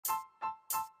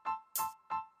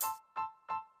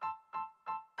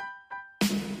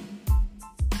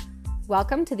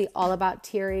Welcome to the All About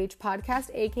TRH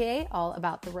podcast, aka All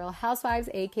About the Real Housewives,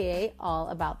 aka All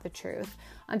About the Truth.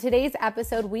 On today's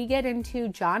episode, we get into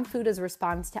John Fuda's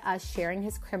response to us sharing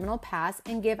his criminal past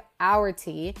and give our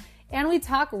tea. And we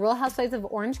talk Real Housewives of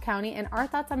Orange County and our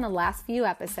thoughts on the last few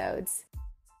episodes.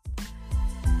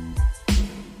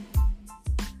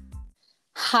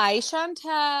 Hi,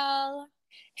 Chantel.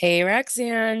 Hey,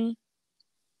 Roxanne.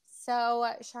 So,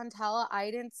 Chantel,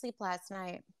 I didn't sleep last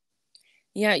night.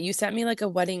 Yeah, you sent me like a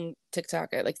wedding TikTok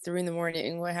at like 3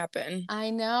 a.m. What happened? I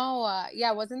know.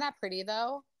 Yeah, wasn't that pretty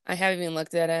though? I haven't even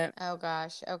looked at it. Oh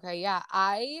gosh. Okay, yeah.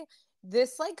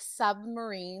 This like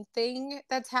submarine thing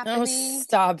that's happening. Oh,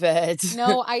 stop it.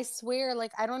 No, I swear,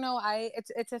 like I don't know.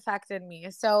 It's affected me.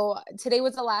 So today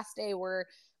was the last day where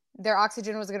their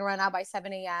oxygen was going to run out by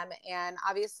 7 a.m. And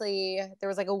obviously there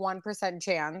was like a 1%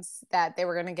 chance that they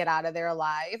were going to get out of there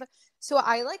alive. So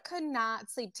I like could not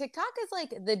sleep. TikTok is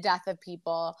like the death of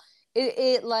people.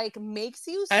 It like makes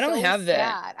you so I don't have sad.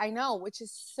 that. I know, which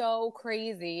is so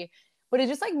crazy. But it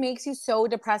just like makes you so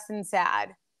depressed and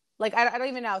sad. Like I don't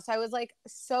even know. So I was like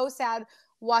so sad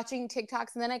watching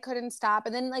TikToks, and then I couldn't stop.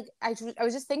 And then like I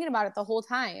was just thinking about it the whole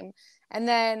time. And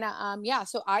then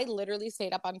so I literally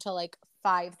stayed up until like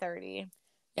 5:30.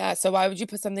 Yeah, so why would you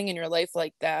put something in your life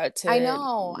like that to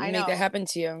make that happen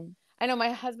to you? I know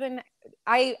my husband,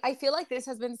 I feel like this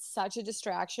has been such a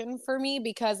distraction for me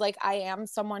because like I am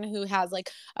someone who has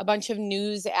like a bunch of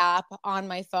news app on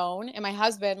my phone, and my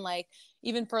husband, like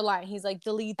even for line, he's like,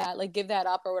 delete that, like give that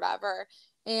up or whatever.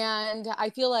 And I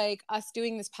feel like us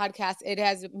doing this podcast, it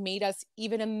has made us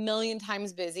even a million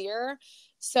times busier.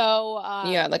 So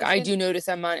yeah, like I do notice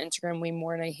I'm on Instagram way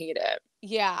more and I hate it.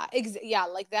 Yeah, yeah,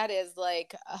 like that is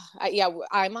like,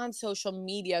 I'm on social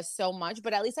media so much,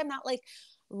 but at least I'm not like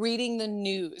reading the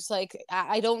news. Like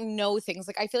I don't know things.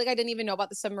 Like I feel like I didn't even know about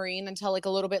the submarine until like a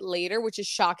little bit later, which is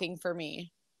shocking for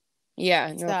me.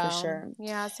 Yeah, no, for sure.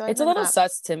 Yeah, so it's a little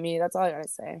sus to me. That's all I gotta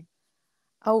say.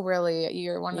 Oh, really?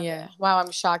 You're one of the... Wow,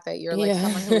 I'm shocked that you're like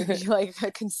someone who would be like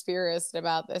a conspiracist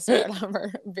about this or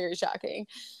whatever. Very shocking.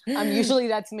 Usually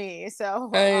that's me. So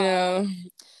I know.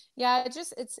 Yeah,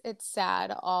 it's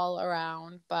sad all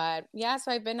around. But yeah,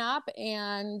 so I've been up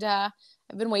and I've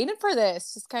been waiting for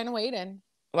this. Just kind of waiting.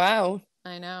 Wow.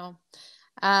 I know.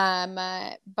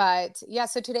 But yeah,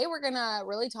 so today we're gonna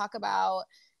really talk about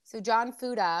John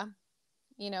Fuda.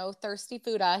 Thirsty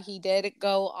Fuda. He did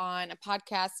go on a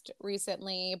podcast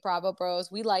recently, Bravo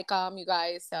Bros. We like him, you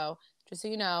guys. So just so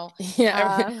you know.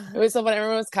 Yeah, it was so funny.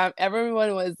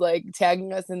 Everyone was like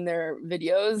tagging us in their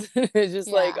videos. It's just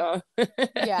like,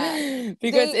 yeah,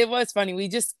 because it was funny. We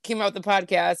just came out the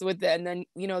podcast with it, and then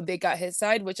they got his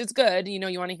side, which is good. You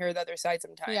want to hear the other side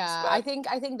sometimes. Yeah, but I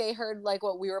think they heard like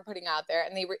what we were putting out there,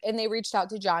 and they reached out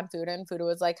to John Fuda, and Fuda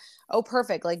was like, "Oh,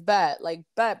 perfect, like bet,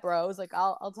 bros, like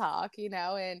I'll talk,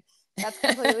 and." That's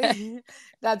completely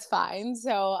that's fine.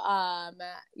 So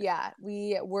yeah,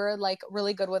 we're like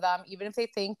really good with them, even if they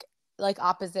think like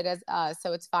opposite as us,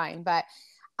 so it's fine. But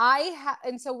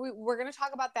we're gonna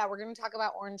talk about that. We're gonna talk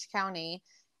about Orange County.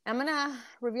 I'm gonna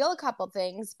reveal a couple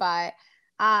things, but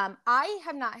I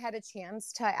have not had a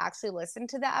chance to actually listen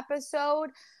to the episode.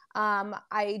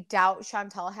 I doubt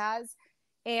Chantel has.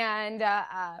 And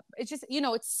it's just,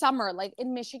 it's summer. Like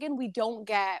in Michigan, we don't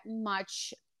get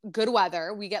much good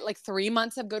weather. We get like 3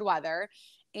 months of good weather,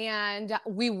 and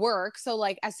we work. So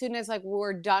like as soon as like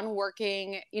we're done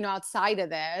working, outside of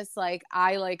this, like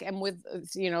I like am with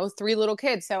 3 little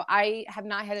kids, so I have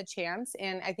not had a chance.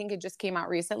 And I think it just came out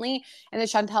recently, and then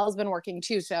Chantel has been working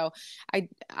too. So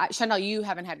Chantel, you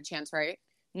haven't had a chance, right?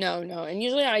 No. And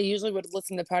I usually would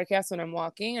listen to podcasts when I'm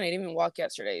walking, and I didn't even walk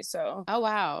yesterday. So. Oh,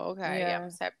 wow. Okay. Yeah. I'm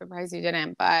surprised you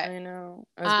didn't, but I know.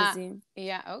 I was busy.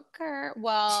 Yeah. Okay.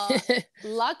 Well,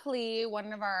 luckily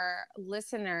one of our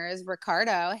listeners,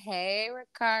 Ricardo. Hey,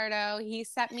 Ricardo. He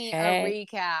sent me a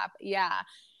recap. Yeah.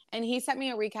 And he sent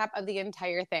me a recap of the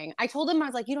entire thing. I told him, I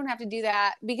was like, you don't have to do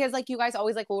that, because like you guys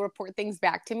always like will report things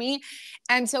back to me.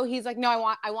 And so he's like, no, I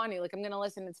want to, like, I'm going to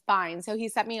listen. It's fine. So he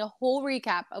sent me a whole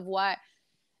recap of what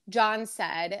John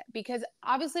said, because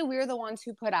obviously we're the ones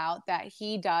who put out that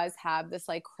he does have this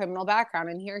like criminal background,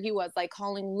 and here he was like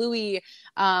calling Louis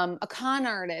a con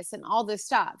artist and all this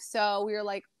stuff. So we were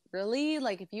like, really?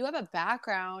 Like if you have a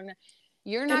background,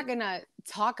 you're not gonna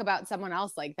talk about someone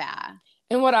else like that.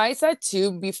 And what I said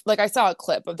too, like I saw a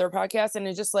clip of their podcast, and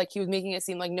it's just like he was making it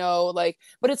seem like no, like,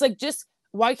 but it's like, just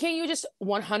why can't you just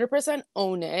 100%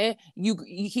 own it?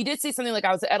 He did say something like,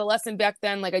 I was an adolescent back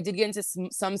then. Like I did get into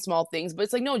some small things, but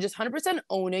it's like, no, just 100%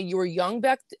 own it. You were young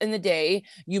back in the day.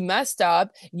 You messed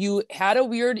up. You had a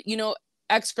weird,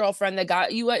 ex-girlfriend that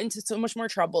got you into so much more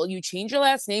trouble. You change your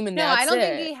last name and No, that's I don't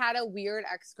it. think he had a weird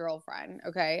ex-girlfriend.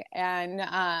 Okay. And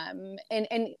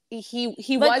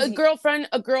he like was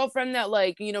a girlfriend that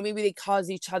like, you know, maybe they cause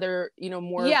each other, you know,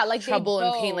 more yeah, like trouble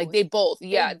and pain. Like they both,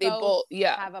 yeah.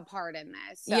 have a part in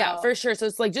this. Yeah, So for sure. So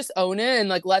it's like, just own it and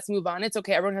like, let's move on. It's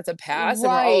okay. Everyone has a past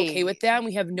and we're all okay with right. that. And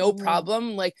we have no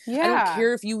problem. Like, I don't Yeah.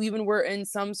 care if you even were in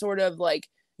some sort of like,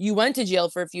 you went to jail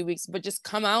for a few weeks, but just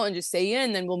come out and just stay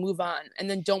in, then we'll move on. And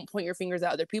then don't point your fingers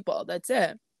at other people. That's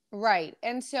it. Right.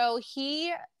 And so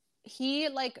he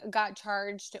like got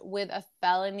charged with a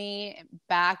felony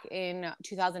back in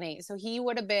 2008. So he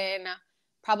would have been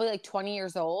probably like 20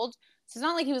 years old. So it's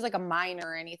not like he was like a minor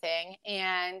or anything.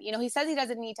 And you know, he says he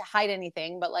doesn't need to hide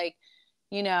anything, but like,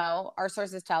 you know, our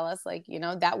sources tell us like, you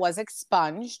know, that was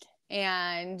expunged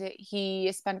and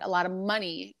he spent a lot of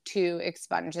money to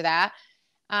expunge that.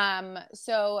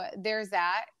 So there's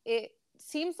that. It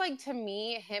seems like to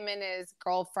me, him and his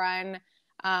girlfriend,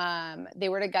 they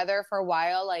were together for a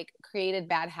while, like created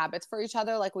bad habits for each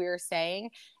other, like we were saying.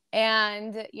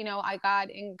 And, you know, I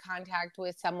got in contact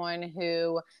with someone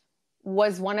who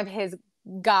was one of his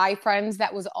guy friends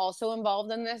that was also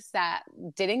involved in this that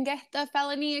didn't get the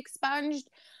felony expunged.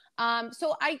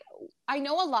 So I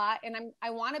know a lot, and I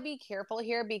want to be careful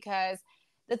here because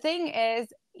the thing is,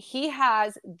 he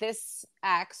has this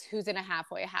ex who's in a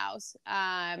halfway house,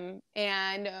 and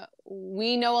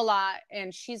we know a lot.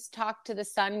 And she's talked to the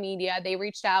Sun Media. They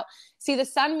reached out. See, the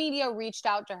Sun Media reached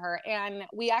out to her, and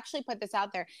we actually put this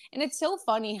out there. And it's so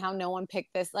funny how no one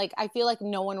picked this. Like, I feel like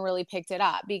no one really picked it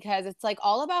up because it's like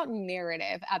all about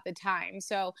narrative at the time.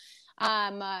 So,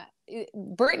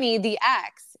 Brittany, the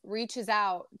ex, reaches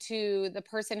out to the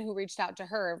person who reached out to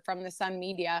her from the Sun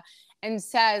Media and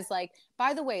says, like,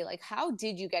 by the way, like, how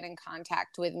did you get in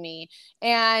contact with me?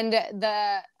 And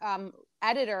the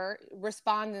editor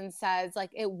responds and says,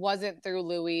 like, it wasn't through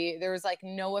Louis. There was like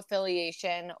no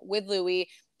affiliation with Louis.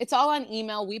 It's all on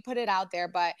email. We put it out there,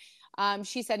 but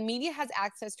she said, media has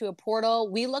access to a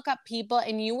portal. We look up people,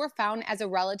 and you were found as a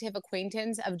relative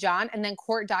acquaintance of John, and then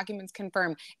court documents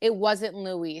confirm it wasn't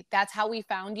Louis. That's how we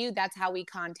found you. That's how we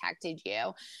contacted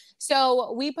you.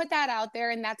 So we put that out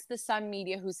there, and that's the Sun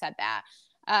Media who said that.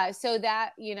 So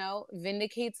that, you know,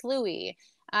 vindicates Louis.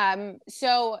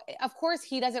 So of course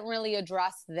he doesn't really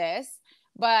address this,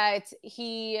 but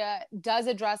he does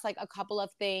address like a couple of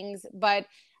things. But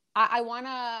I want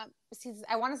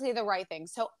to say the right thing.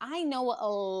 So I know a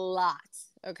lot.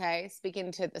 Okay,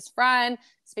 speaking to this friend,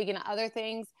 speaking to other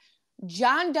things.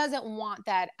 John doesn't want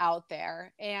that out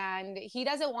there. And he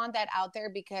doesn't want that out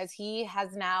there because he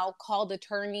has now called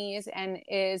attorneys and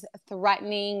is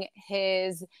threatening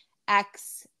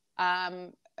ex,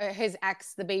 his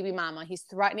ex, the baby mama. He's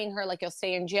threatening her, like, you'll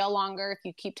stay in jail longer if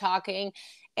you keep talking.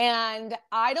 And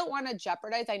I don't want to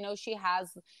jeopardize. I know she has,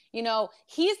 you know,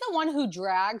 he's the one who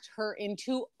dragged her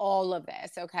into all of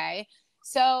this. Okay.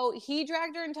 So he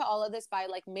dragged her into all of this by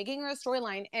like making her a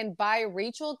storyline and by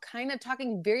Rachel kind of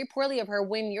talking very poorly of her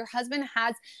when your husband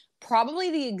has probably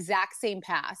the exact same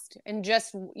past and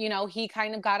just, you know, he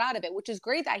kind of got out of it, which is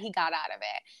great that he got out of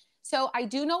it. So I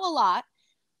do know a lot.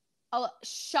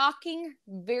 Shocking,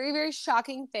 very, very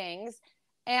shocking things.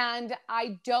 And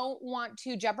I don't want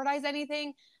to jeopardize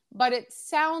anything, but it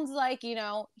sounds like, you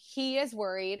know, he is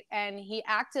worried and he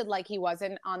acted like he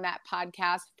wasn't on that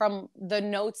podcast from the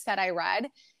notes that I read.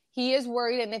 He is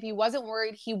worried. And if he wasn't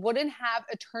worried, he wouldn't have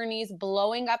attorneys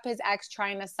blowing up his ex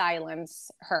trying to silence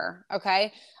her.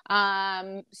 Okay.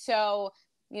 So,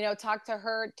 you know, talk to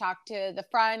her, talk to the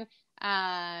friend,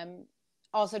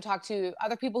 also talk to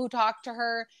other people who talk to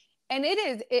her. And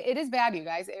it is bad, you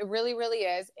guys. It really, really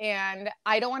is. And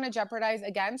I don't want to jeopardize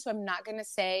again. So I'm not going to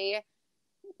say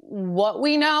what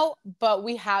we know, but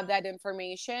we have that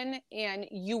information. And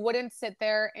you wouldn't sit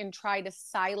there and try to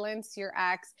silence your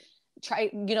ex,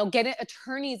 you know, get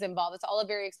attorneys involved. It's all a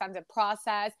very expensive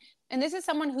process. And this is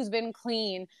someone who's been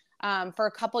clean for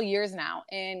a couple years now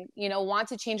and, you know, wants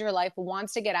to change her life,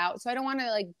 wants to get out. So I don't want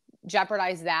to like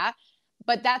jeopardize that.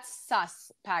 But that's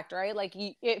suspect, right? Like,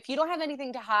 if you don't have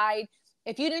anything to hide,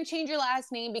 if you didn't change your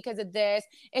last name because of this,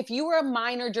 if you were a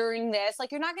minor during this,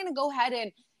 like, you're not going to go ahead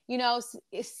and, you know,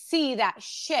 see that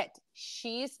shit.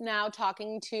 She's now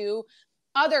talking to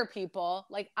other people.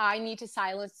 Like, I need to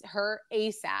silence her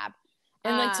ASAP.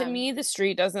 And, like, to me, the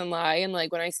street doesn't lie, and,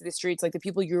 like, when I see the streets, like, the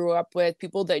people you grew up with,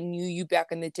 people that knew you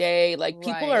back in the day, like,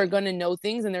 people are Right. gonna know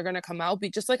things, and they're gonna come out,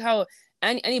 but just like how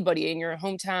anybody in your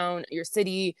hometown, your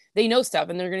city, they know stuff,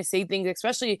 and they're gonna say things,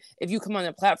 especially if you come on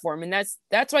the platform, and that's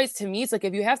why it's to me, it's like,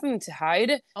 if you have something to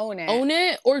hide, Own it. own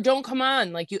it or don't come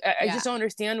on. Like, I Yeah. just don't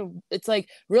understand. It's like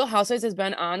Real Housewives has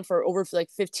been on for over,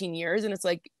 like, 15 years, and it's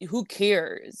like, who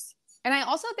cares? And I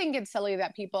also think it's silly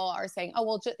that people are saying, "Oh,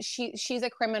 well, she's a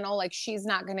criminal. Like she's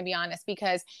not going to be honest."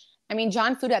 Because, I mean,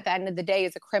 John Fuda at the end of the day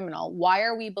is a criminal. Why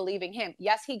are we believing him?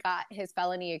 Yes, he got his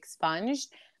felony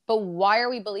expunged, but why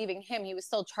are we believing him? He was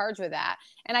still charged with that.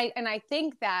 And I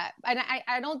think that, and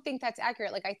I don't think that's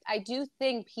accurate. Like I do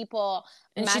think people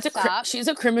And mess up. she's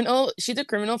a criminal. She's a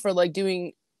criminal for, like,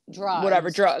 doing whatever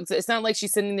Drugs. drugs. It's not like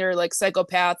she's sitting there like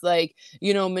psychopath, like,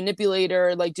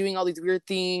 manipulator, like doing all these weird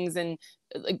things, and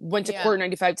like went to court Yeah.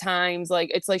 95 times.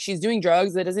 Like, it's like she's doing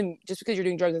drugs. That doesn't, just because you're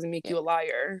doing drugs doesn't make Yeah. you a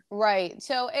liar. Right.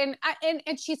 So, and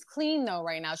she's clean though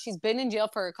right now. She's been in jail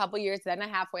for a couple years, then a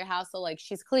halfway house. So like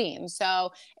she's clean.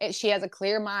 So she has a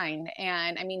clear mind.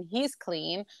 And I mean, he's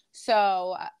clean.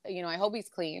 So, I hope he's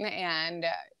clean. And,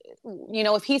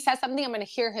 if he says something, I'm going to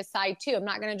hear his side too. I'm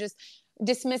not going to just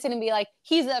dismiss it and be like,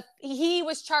 he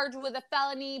was charged with a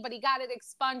felony, but he got it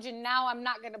expunged. And now I'm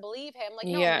not going to believe him. Like,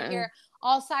 no, I'm going to Yeah. hear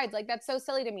all sides. Like, that's so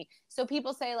silly to me. So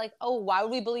people say like, oh, why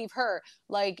would we believe her?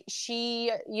 Like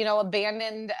she,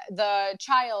 abandoned the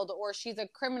child, or she's a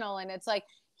criminal. And it's like,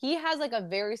 he has like a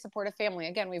very supportive family.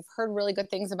 Again, we've heard really good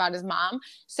things about his mom.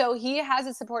 So he has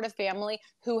a supportive family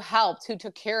who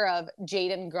took care of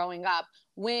Jaden growing up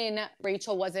when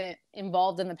Rachel wasn't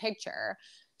involved in the picture.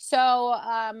 So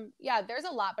yeah, there's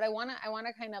a lot, but I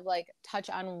wanna kind of like touch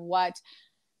on what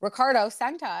Ricardo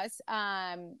sent us.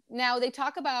 Now they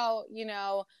talk about,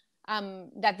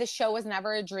 that this show was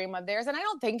never a dream of theirs. And I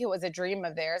don't think it was a dream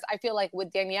of theirs. I feel like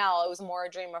with Danielle, it was more a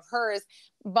dream of hers.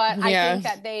 But I think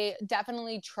that they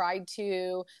definitely tried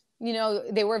to,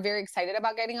 they were very excited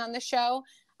about getting on the show.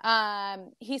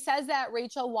 He says that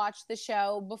Rachel watched the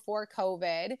show before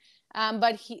COVID,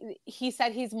 but he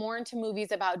said he's more into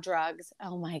movies about drugs.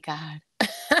 Oh my God.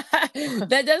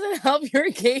 That doesn't help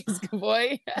your case,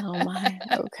 boy. Oh my.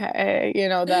 Okay.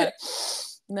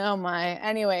 No my.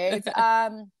 Anyways,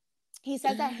 he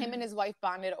says that him and his wife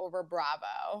bonded over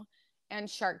Bravo and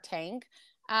Shark Tank.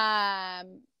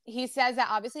 He says that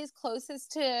obviously he's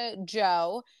closest to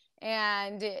Joe.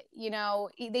 And,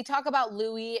 they talk about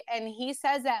Louis, and he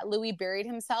says that Louis buried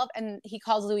himself, and he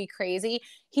calls Louis crazy.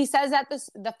 He says that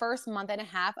the first month and a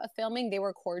half of filming, they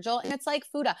were cordial. And it's like,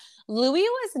 Fuda, Louis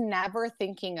was never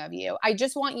thinking of you. I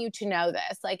just want you to know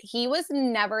this. Like, he was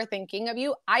never thinking of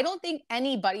you. I don't think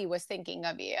anybody was thinking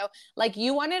of you. Like,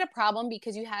 you wanted a problem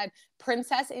because you had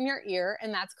Princess in your ear,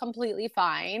 and that's completely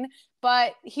fine.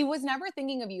 But he was never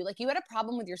thinking of you. Like, you had a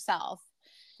problem with yourself.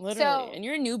 Literally. And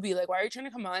you're a newbie. Like, why are you trying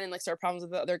to come on and like start problems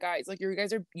with the other guys? Like, you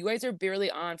guys are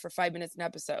barely on for 5 minutes an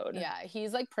episode. Yeah,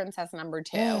 he's like princess number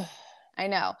 2. I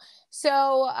know.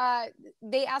 So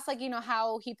they asked, like,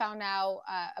 how he found out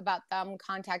about them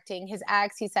contacting his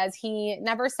ex. He says he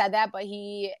never said that, but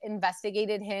he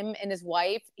investigated him and his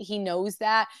wife. He knows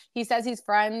that. He says he's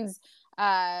friends,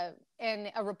 and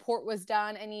a report was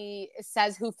done, and he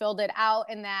says who filled it out,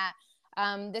 and that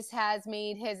this has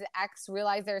made his ex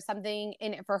realize there's something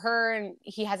in it for her, and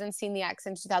he hasn't seen the ex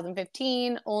since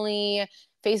 2015. Only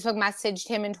Facebook messaged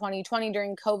him in 2020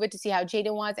 during COVID to see how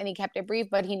Jaden was, and he kept it brief,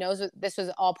 but he knows this was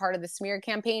all part of the smear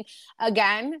campaign.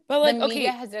 Again, but like, the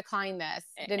media has declined this.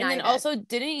 And then also,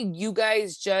 didn't you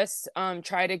guys just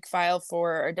try to file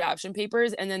for adoption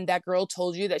papers, and then that girl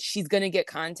told you that she's going to get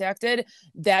contacted?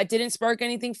 That didn't spark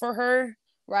anything for her?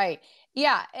 Right.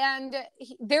 Yeah. And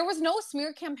there was no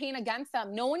smear campaign against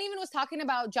them. No one even was talking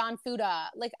about John Fuda.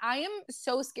 Like, I am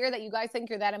so scared that you guys think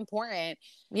you're that important.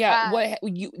 Yeah.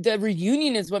 The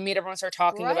reunion is what made everyone start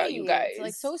talking about you guys. It's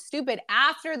like so stupid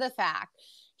after the fact.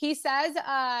 He says,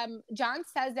 John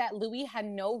says that Louis had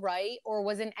no right or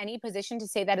was in any position to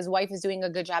say that his wife is doing a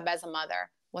good job as a mother.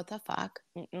 What the fuck?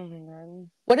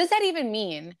 What does that even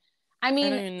mean? I mean, I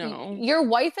don't even know. Your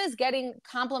wife is getting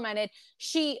complimented.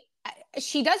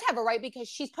 She does have a right because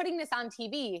she's putting this on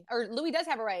TV, or Louis does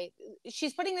have a right.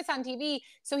 She's putting this on TV.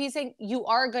 So he's saying you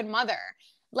are a good mother.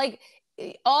 Like,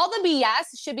 all the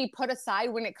BS should be put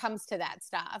aside when it comes to that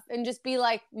stuff and just be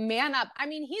like, man up. I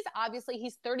mean, he's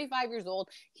 35 years old.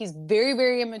 He's very,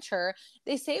 very immature.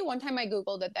 They say, one time I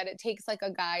Googled it, that it takes like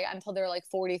a guy until they're like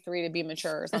 43 to be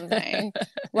mature or something.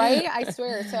 Right? I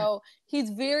swear. So he's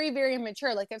very, very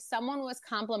immature. Like, if someone was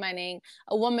complimenting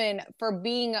a woman for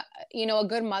being, a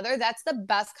good mother, that's the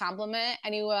best compliment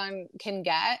anyone can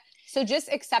get. So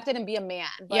just accept it and be a man.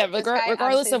 But Yeah, this guy regardless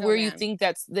obviously is of no where you man. think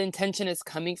that's the intention is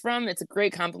coming from, it's a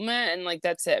great compliment, and like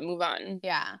that's it. Move on.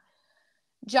 Yeah.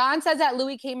 John says that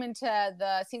Louis came into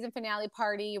the season finale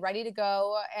party ready to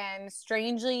go, and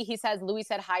strangely, he says Louis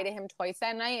said hi to him twice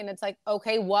that night, and it's like,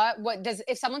 okay, what does,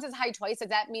 if someone says hi twice, does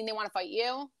that mean they want to fight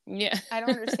you? Yeah. I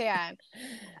don't understand.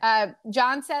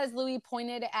 John says Louis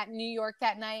pointed at New York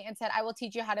that night and said, "I will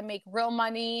teach you how to make real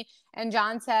money," and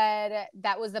John said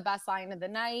that was the best line of the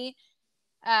night.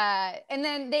 And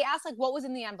then they asked like what was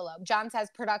in the envelope. John says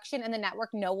production and the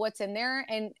network know what's in there,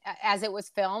 and as it was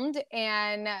filmed,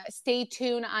 and stay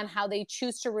tuned on how they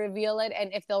choose to reveal it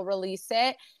and if they'll release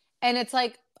it. And it's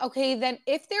like, okay, then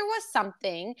if there was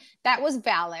something that was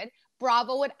valid,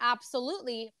 Bravo would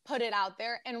absolutely put it out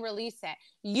there and release it.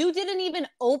 You didn't even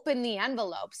open the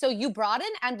envelope. So you brought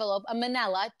an envelope, a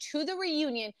manila, to the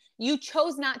reunion. You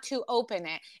chose not to open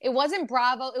it. It wasn't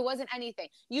Bravo. It wasn't anything.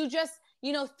 You just,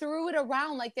 threw it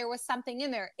around like there was something in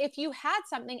there. If you had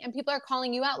something and people are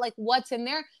calling you out, like what's in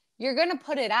there, you're going to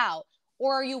put it out.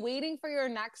 Or are you waiting for your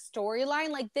next storyline?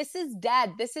 Like, this is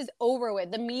dead. This is over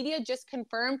with. The media just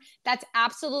confirmed that's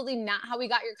absolutely not how we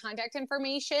got your contact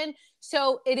information.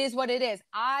 So it is what it is.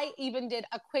 I even did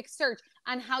a quick search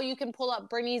on how you can pull up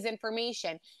Brittany's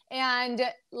information. And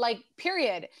like,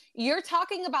 period. You're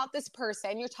talking about this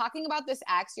person. You're talking about this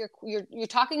ex. You're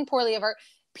talking poorly of her.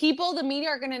 People, the media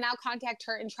are going to now contact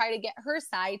her and try to get her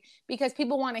side because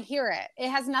people want to hear it. It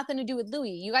has nothing to do with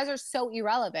Louis. You guys are so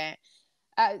irrelevant.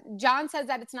 John says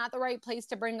that it's not the right place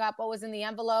to bring up what was in the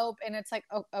envelope. And it's like,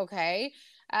 okay.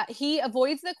 He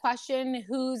avoids the question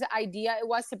whose idea it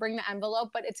was to bring the envelope,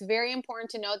 but it's very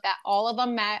important to note that all of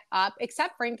them met up,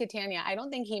 except Frank Catania. I don't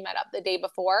think he met up the day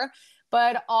before,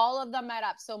 but all of them met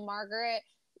up. So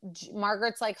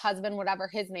Margaret's like husband, whatever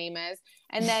his name is.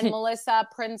 And then Melissa,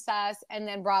 Princess, and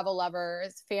then Bravo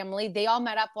Lovers family. They all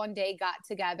met up one day, got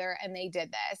together, and they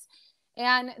did this.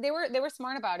 And they were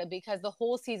smart about it because the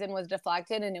whole season was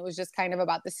deflected and it was just kind of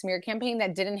about the smear campaign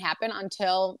that didn't happen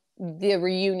until the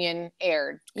reunion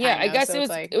aired. Yeah, I guess so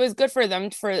it was good for them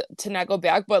to not go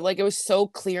back, but like it was so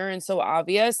clear and so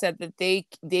obvious that they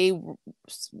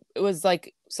it was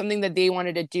like something that they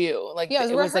wanted to do. Like yeah,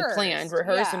 it was like planned,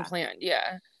 rehearsed, and planned.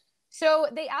 Yeah. So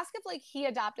they asked if like he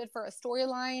adopted for a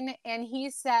storyline, and he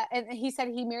said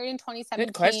he married in 2017.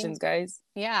 Good questions, guys.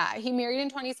 Yeah, he married in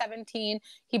 2017.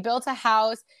 He built a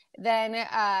house. Then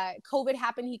COVID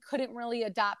happened. He couldn't really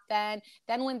adopt then.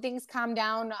 Then when things calmed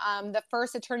down, the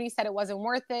first attorney said it wasn't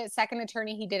worth it. Second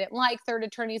attorney he didn't like. Third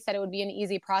attorney said it would be an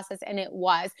easy process, and it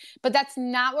was. But that's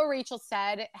not what Rachel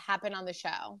said happened on the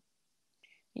show.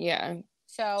 Yeah.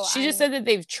 So she just said that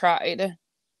they've tried.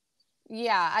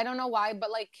 Yeah, I don't know why,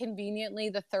 but like conveniently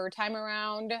the third time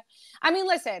around. I mean,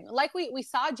 listen, like we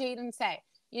saw Jaden say,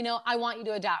 I want you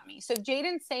to adopt me. So if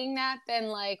Jaden's saying that, then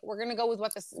like we're gonna go with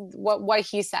what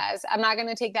he says. I'm not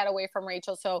gonna take that away from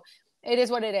Rachel. So it is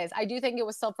what it is. I do think it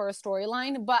was still for a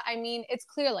storyline, but I mean, it's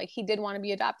clear like he did want to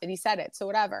be adopted. He said it, so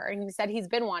whatever. And he said he's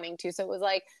been wanting to. So it was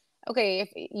like, okay,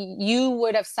 if you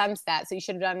would have sensed that, so you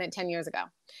should have done it 10 years ago.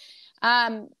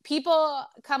 People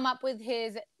come up with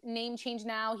his name change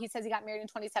now. He says he got married in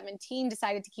 2017,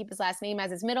 decided to keep his last name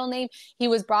as his middle name. He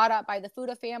was brought up by the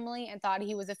Fuda family and thought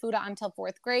he was a Fuda until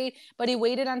 4th grade, but he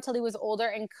waited until he was older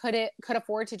and could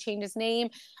afford to change his name.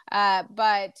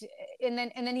 But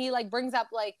then he like brings up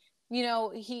like, he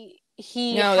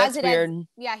no, has that's it weird.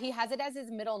 he has it as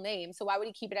his middle name. So why would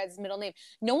he keep it as his middle name?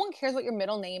 No one cares what your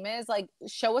middle name is. Like,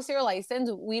 show us your license.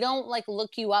 We don't like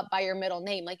look you up by your middle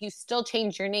name. Like, you still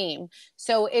changed your name.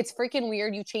 So it's freaking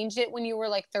weird. You changed it when you were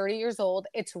like 30 years old.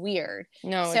 It's weird.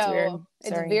 No, it's weird.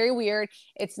 It's very weird.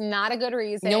 It's not a good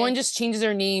reason. No one just changes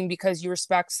their name because you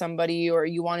respect somebody or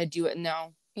you want to do it.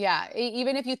 No. Yeah.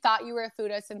 Even if you thought you were a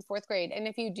Fuda since 4th grade. And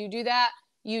if you do that,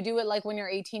 you do it like when you're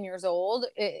 18 years old.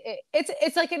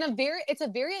 It's like it's a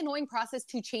very annoying process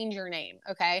to change your name.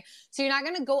 Okay. So you're not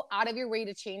going to go out of your way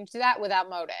to change that without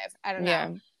motive. I don't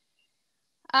know.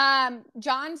 Yeah.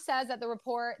 John says that the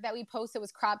report that we posted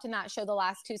was cropped to not show the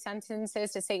last 2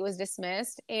 sentences to say it was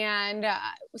dismissed. And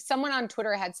someone on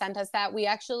Twitter had sent us that. We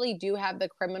actually do have the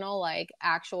criminal, like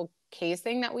actual case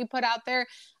thing that we put out there.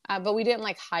 But we didn't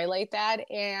like highlight that,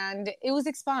 and it was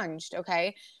expunged.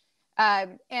 Okay.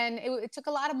 And it took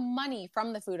a lot of money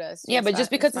from the Fudas. Yeah, but just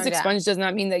because it's expunged does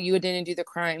not mean that you didn't do the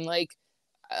crime. Like,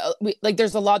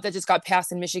 there's a law that just got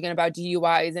passed in Michigan about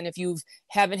DUIs, and if you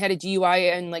haven't had a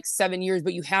DUI in like 7 years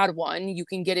but you had one, you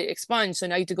can get it expunged. So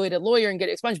now you have to go to a lawyer and get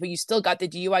it expunged, but you still got the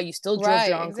DUI, you still drove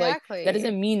drunk. Exactly. Like that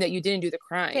doesn't mean that you didn't do the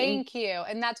crime. Thank you.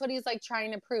 And that's what he's like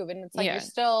trying to prove. And it's like you're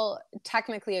still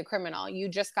technically a criminal. You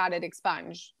just got it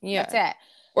expunged. That's it.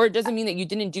 Or it doesn't mean that you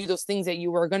didn't do those things that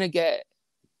you were gonna get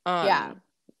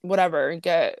whatever,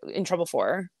 get in trouble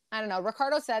for. I don't know.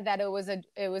 Ricardo said that it was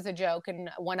a joke and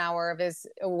 1 hour of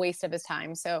a waste of his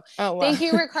time. So thank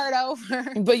you, Ricardo.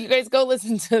 But you guys go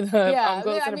listen to the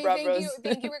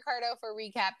thank you, Ricardo, for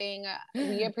recapping.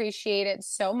 We appreciate it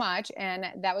so much, and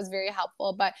that was very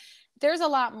helpful. But there's a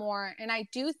lot more, and I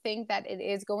do think that it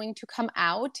is going to come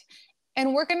out.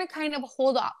 And we're going to kind of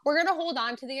hold on. We're going to hold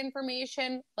on to the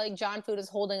information like John Fuda is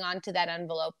holding on to that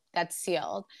envelope that's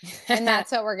sealed. And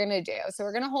that's what we're going to do. So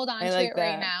we're going to hold on to it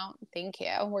right now. Thank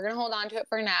you. We're going to hold on to it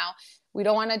for now. We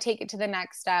don't want to take it to the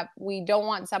next step. We don't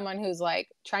want someone who's like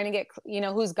trying to get,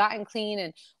 who's gotten clean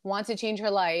and wants to change her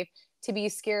life to be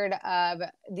scared of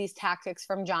these tactics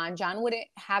from John. John wouldn't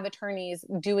have attorneys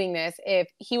doing this if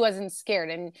he wasn't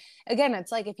scared. And again,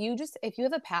 it's like, if you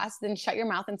have a past, then shut your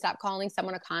mouth and stop calling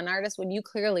someone a con artist when you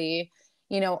clearly,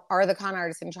 are the con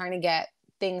artist and trying to get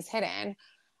things hidden.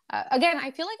 Again,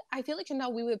 I feel like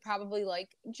Chanel, we would probably like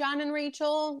John and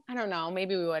Rachel. I don't know.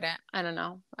 Maybe we wouldn't. I don't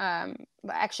know.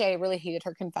 But actually, I really hated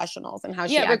her confessionals and how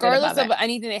she acted regardless of it.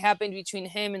 anything that happened between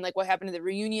him and like what happened at the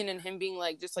reunion and him being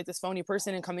like just like this phony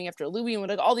person and coming after Louis and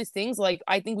like all these things. Like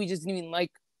I think we just didn't even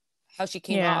like how she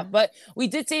came off. But we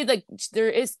did say like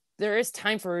there is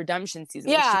time for redemption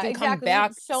season. Like, she can come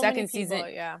back second season.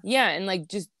 And like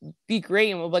just be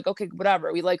great. And we're like, okay,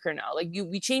 whatever. We like her now. Like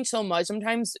we change so much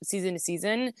sometimes season to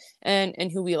season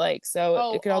and who we like.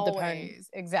 So it could all depend.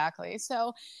 Exactly.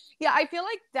 So I feel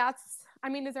like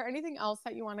is there anything else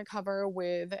that you want to cover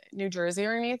with New Jersey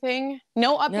or anything?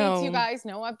 No updates, you guys.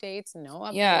 No updates.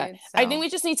 Yeah. So. I think we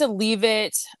just need to leave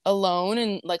it alone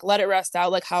and like let it rest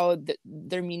out like how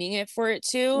they're meaning it for it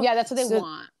to. Yeah, that's what they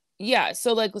want. Yeah,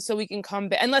 so we can come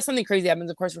back unless something crazy happens.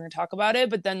 Of course, we're gonna talk about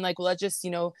it. But then, let's just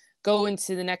go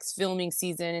into the next filming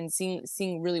season and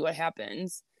seeing really what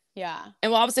happens. Yeah,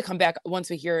 and we'll obviously come back once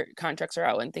we hear contracts are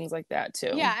out and things like that too.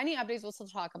 Yeah, any updates we'll still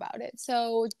talk about it.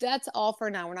 So that's all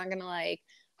for now. We're not gonna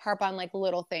harp on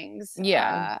little things.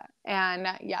 Yeah, and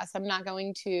yes, I'm not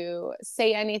going to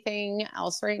say anything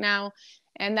else right now.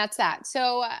 And that's that.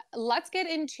 So let's get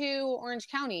into Orange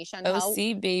County, Chantal.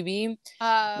 OC, baby.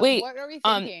 Wait, what are we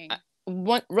thinking?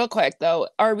 One real quick though,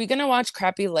 are we gonna watch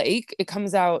Crappy Lake? It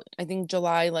comes out, I think,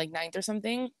 July 9th or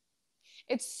something.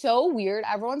 It's so weird.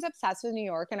 Everyone's obsessed with New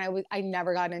York, and I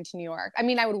never got into New York. I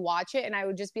mean, I would watch it, and I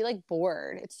would just be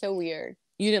bored. It's so weird.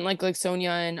 You didn't like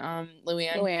Sonia and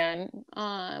Luann?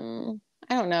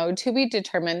 I don't know. To be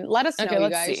determined. Let us know, you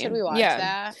guys. See. Should we watch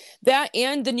that? That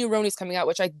and the new RHONJ's coming out,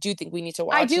 which I do think we need to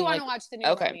watch. I do want to watch the new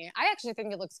RHONJ. I actually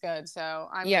think it looks good, so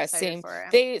I'm excited for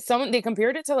it. They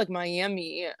compared it to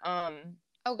Miami.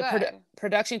 Oh, good. The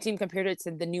production team compared it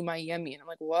to the new Miami, and I'm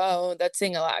like, whoa, that's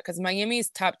saying a lot because Miami's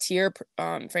top tier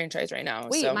franchise right now.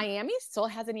 Wait, Miami still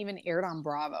hasn't even aired on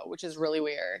Bravo, which is really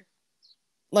weird.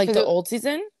 Like the old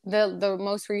season? The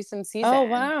most recent season. Oh,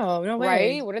 wow. No way.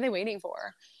 Right? What are they waiting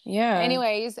for? Yeah.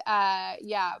 Anyways,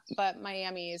 but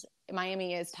Miami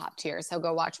is top tier, so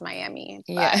go watch Miami.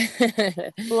 Yeah.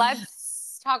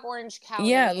 Let's talk Orange County.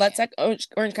 Yeah, let's talk Orange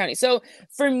County. So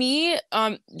for me,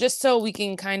 just so we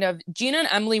can kind of, Gina and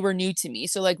Emily were new to me.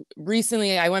 So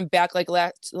recently I went back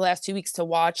last 2 weeks to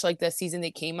watch the season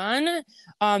they came on.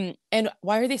 And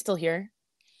why are they still here?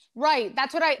 Right.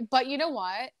 That's what but you know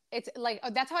what? It's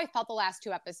that's how I felt the last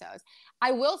 2 episodes.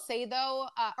 I will say though,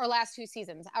 or last 2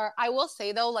 seasons, I will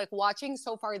say though, watching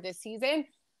so far this season,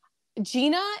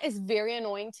 Gina is very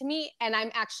annoying to me, and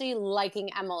I'm actually liking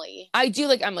Emily. I do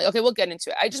like Emily. Okay, we'll get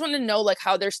into it. I just want to know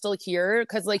how they're still here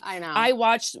because I know I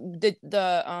watched the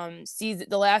season,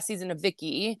 the last season of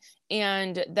Vicky,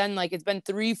 and then it's been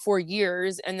 3-4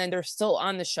 years, and then they're still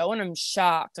on the show, and I'm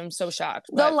shocked. I'm so shocked.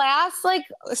 The last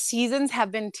seasons have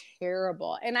been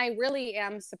terrible, and I really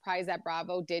am surprised that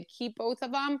Bravo did keep both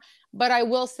of them. But I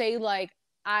will say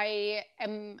I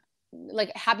am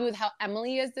happy with how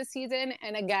Emily is this season.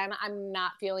 And again, I'm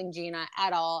not feeling Gina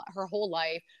at all. Her whole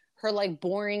life, her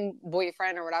boring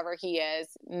boyfriend or whatever he is.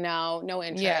 No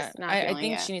interest. Yeah, I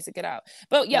think she needs to get out.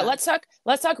 But let's talk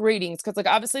ratings. Cause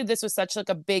obviously this was such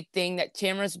a big thing that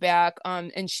Tamara's back.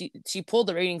 And she pulled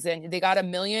the ratings in. They got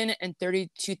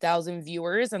 1,032,000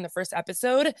 viewers on the first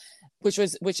episode. which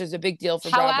is a big deal for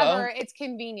However, Bravo. it's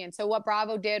convenient. So what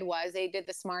Bravo did was they did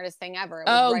the smartest thing ever.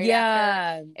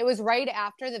 It was right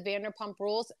after the Vanderpump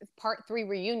Rules Part 3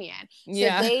 reunion. So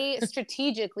they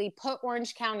strategically put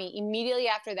Orange County immediately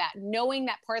after that, knowing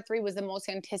that Part 3 was the most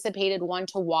anticipated one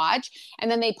to watch.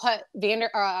 And then they put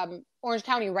Orange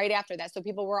County right after that, so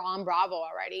people were on Bravo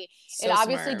already. So it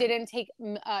obviously smart. didn't take.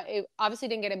 It obviously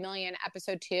didn't get 1 million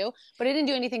episode 2, but it didn't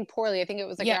do anything poorly. I think it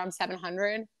was like around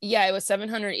 700. Yeah, it was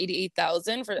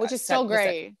 788,000 for, which is still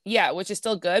great. Yeah, which is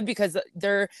still good because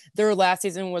their last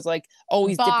season was like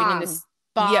always dipping in this.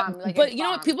 Bomb, yeah, but you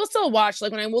know what? People still watch.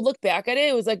 Like when I will look back at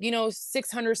it, it was like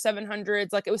 600, 700s.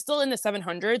 Like it was still in the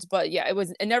 700s, but yeah,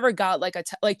 it never got like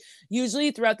like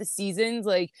usually throughout the seasons,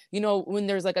 like when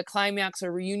there's like a climax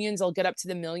or reunions, they'll get up to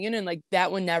the million, and like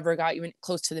that one never got even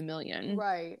close to the million.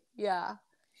 Right. Yeah.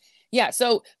 Yeah.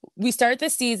 So we start the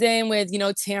season with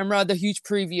Tamra, the huge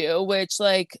preview. Which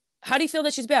like, how do you feel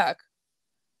that she's back?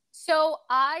 So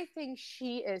I think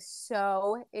she is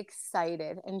so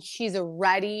excited and she's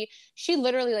ready. She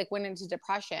literally like went into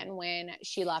depression when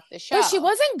she left the show. But she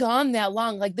wasn't gone that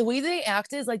long. Like the way they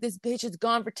acted is like this bitch is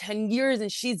gone for 10 years and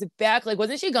she's back. Like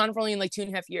wasn't she gone for only in like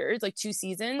 2.5 years, like 2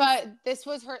 seasons? But this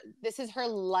is her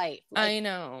life. Like, I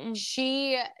know.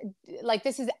 She like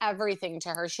this is everything to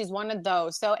her. She's one of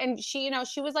those. So and she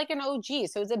she was like an OG.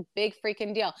 So it was a big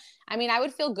freaking deal. I mean, I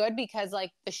would feel good because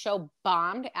like the show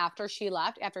bombed after she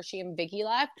left, after she and Vicky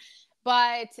left.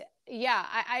 But yeah,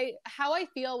 how I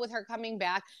feel with her coming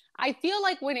back, I feel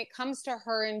like when it comes to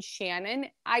her and Shannon,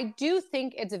 I do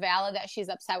think it's valid that she's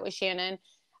upset with Shannon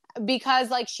because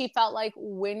like she felt like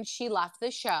when she left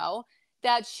the show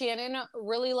that Shannon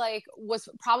really like was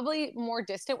probably more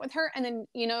distant with her. And then,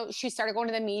 she started going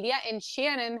to the media and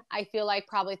Shannon, I feel like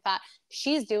probably thought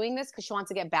she's doing this because she wants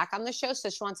to get back on the show. So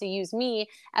she wants to use me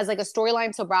as like a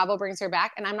storyline. So Bravo brings her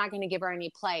back and I'm not going to give her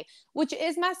any play, which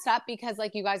is messed up because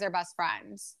like you guys are best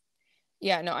friends.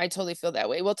 Yeah, no, I totally feel that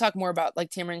way. We'll talk more about like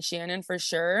Tamara and Shannon for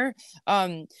sure.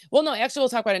 Well, no, actually we'll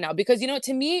talk about it now because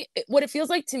to me, what it feels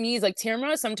like to me is like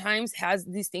Tamara sometimes has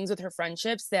these things with her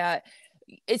friendships that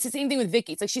it's the same thing with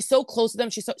Vicky. It's like she's so close to them.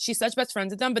 She's such best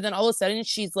friends with them, but then all of a sudden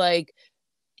she's like,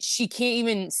 she can't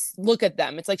even look at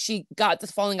them. It's like she got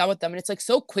this falling out with them. And it's like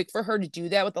so quick for her to do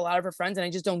that with a lot of her friends. And I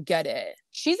just don't get it.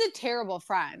 She's a terrible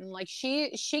friend. Like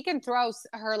she can throw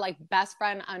her like best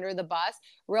friend under the bus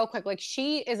real quick. Like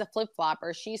she is a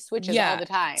flip-flopper. She switches all the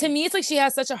time. To me, it's like she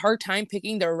has such a hard time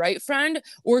picking the right friend,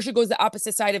 or she goes the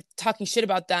opposite side of talking shit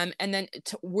about them. And then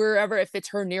wherever it fits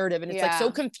her narrative. And it's like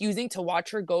so confusing to watch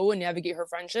her go and navigate her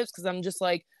friendships. Cause I'm just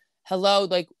like, hello,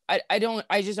 like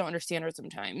I just don't understand her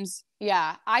sometimes.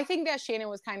 Yeah, I think that Shannon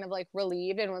was kind of like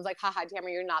relieved and was like, haha,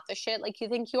 Tamara, you're not the shit like you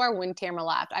think you are when Tamara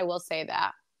left. I will say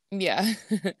that. Yeah.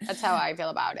 That's how I feel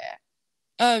about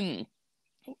it.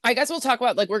 I guess we'll talk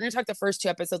about like we're gonna talk the first 2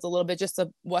 episodes a little bit just of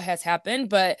what has happened,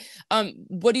 but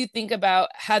what do you think about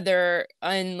Heather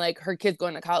and like her kids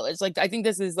going to college? Like I think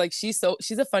this is like she's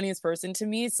the funniest person to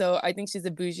me, so I think she's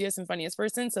the bougiest and funniest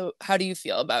person. So how do you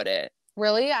feel about it?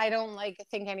 Really? I don't like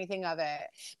think anything of it.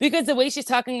 Because the way she's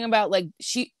talking about like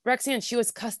Roxanne, she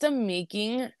was custom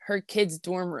making her kids'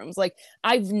 dorm rooms. Like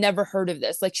I've never heard of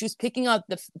this. Like she was picking out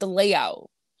the layout.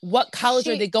 What college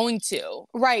are they going to?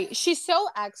 Right. She's so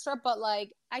extra, but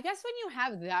like I guess when you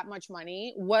have that much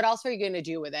money, what else are you going to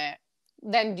do with it?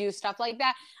 Then do stuff like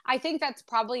that. I think that's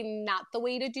probably not the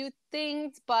way to do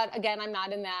things. But again, I'm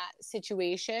not in that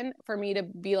situation for me to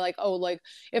be like, oh, like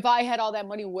if I had all that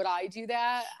money, would I do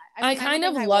that? I kind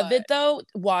of love it though,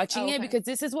 watching it because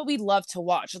this is what we love to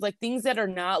watch. It's like things that are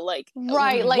not like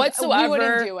right, like whatsoever. We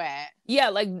wouldn't do it. Yeah,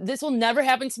 like this will never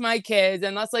happen to my kids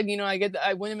unless like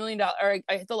I win $1 million or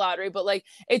I hit the lottery. But like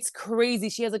it's crazy.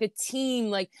 She has like a team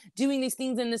like doing these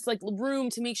things in this like room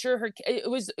to make sure it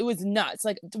was nuts.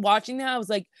 Like watching that, I was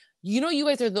like, you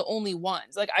guys are the only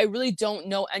ones. Like I really don't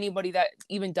know anybody that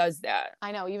even does that.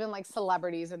 I know, even like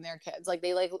celebrities and their kids, like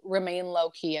they like remain low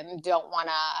key and don't want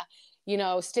to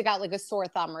stick out like a sore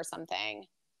thumb or something.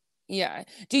 Yeah.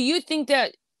 Do you think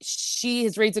that she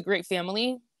has raised a great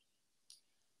family?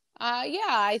 Yeah,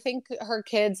 I think her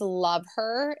kids love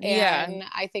her. And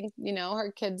I think,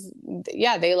 her kids,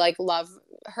 they like love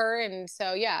her. And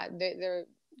so, they're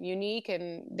unique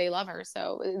and they love her.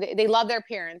 So they love their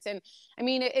parents. And I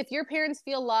mean, if your parents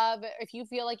feel love, if you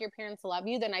feel like your parents love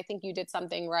you, then I think you did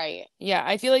something right. Yeah,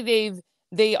 I feel like they've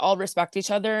they all respect each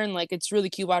other, and like it's really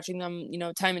cute watching them, you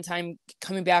know, time and time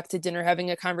coming back to dinner, having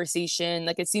a conversation.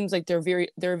 Like it seems like they're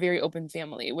a very open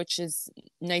family, which is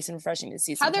nice and refreshing to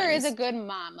see Heather is a sometimes. good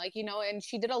mom, like, you know, and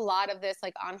she did a lot of this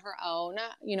like on her own.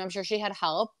 You know, I'm sure she had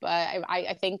help, but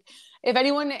I think if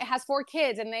anyone has 4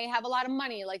 kids and they have a lot of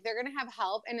money, like they're gonna have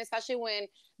help, and especially when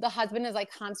the husband is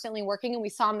like constantly working, and we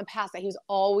saw in the past that he was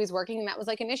always working, and that was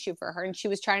like an issue for her, and she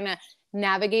was trying to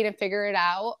navigate and figure it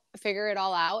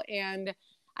all out, and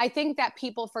I think that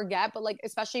people forget, but like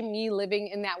especially me living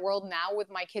in that world now with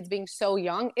my kids being so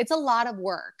young, it's a lot of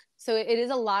work. So it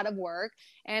is a lot of work,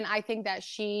 and I think that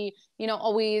she, you know,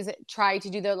 always tried to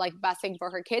do the like best thing for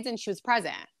her kids, and she was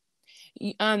present.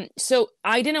 So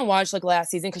I didn't watch like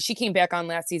last season because she came back on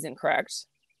last season, correct?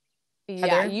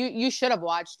 Yeah, Heather? you should have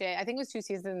watched it. I think it was 2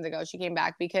 seasons ago she came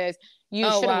back, because you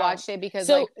Oh should have wow. watched it, because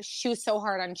So like she was so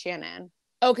hard on Shannon.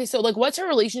 okay, so like what's her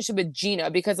relationship with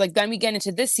Gina? Because like then we get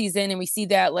into this season and we see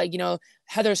that like, you know,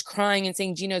 Heather's crying and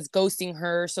saying Gina's ghosting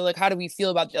her. So like how do we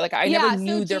feel about that? Like I never Yeah, so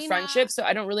knew their Gina, friendship, so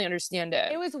I don't really understand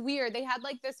it. it was weird. They had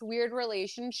like this weird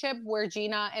relationship where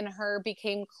Gina and her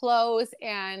became close,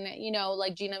 and you know,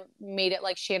 like Gina made it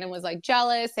like Shannon was like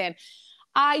jealous, and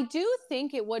I do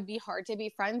think it would be hard to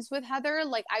be friends with Heather.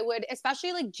 Like I would,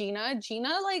 especially like Gina.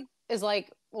 Gina like is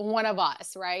like one of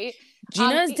us, right?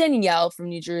 Gina is E, Danielle from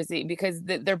New Jersey because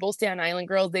they're both Staten Island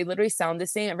girls. They literally sound the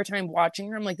same. Every time I'm watching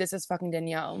her, I'm like, this is fucking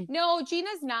Danielle. No,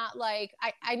 Gina's not like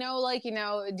I know, like, you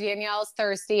know, Danielle's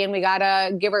thirsty and we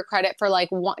gotta give her credit for like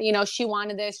you know, she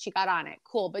wanted this, she got on it.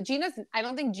 Cool. But Gina's, I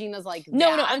don't think Gina's like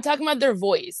No, no, that. I'm talking about their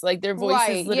voice. Like their voice is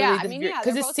Right. Yeah. literally I this mean, weird yeah,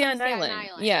 because they're it's both from Staten Staten Island.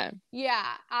 Island. Yeah. Yeah.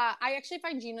 I actually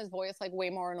find Gina's voice like way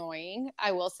more annoying,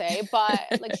 I will say.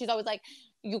 But like she's always like,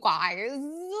 you guys,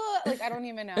 like I don't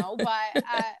even know. But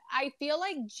I feel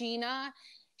like Gina,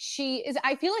 she is,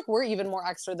 I feel like we're even more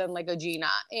extra than like a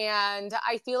Gina. And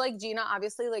I feel like Gina,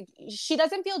 obviously, like she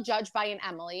doesn't feel judged by an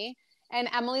Emily. And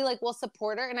Emily like will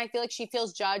support her. And I feel like she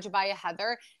feels judged by a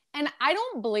Heather. And I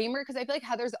don't blame her, because I feel like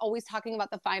Heather's always talking about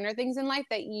the finer things in life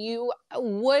that you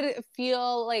would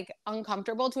feel like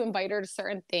uncomfortable to invite her to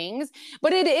certain things.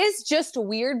 But it is just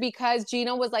weird because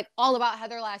Gina was like all about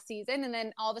Heather last season. And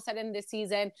then all of a sudden this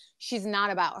season, she's not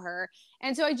about her.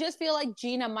 And so I just feel like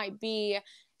Gina might be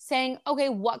saying, okay,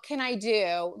 what can I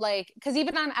do? Like, because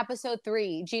even on episode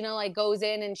 3, Gina like goes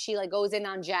in and she like goes in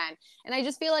on Jen. And I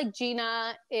just feel like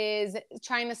Gina is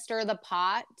trying to stir the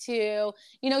pot to,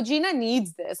 you know, Gina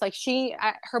needs this. Like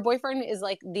her boyfriend is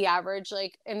like the average,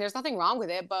 like, and there's nothing wrong with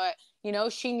it, but you know,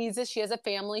 she needs this. She has a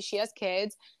family, she has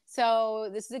kids. So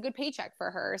this is a good paycheck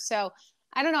for her. So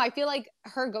I don't know. I feel like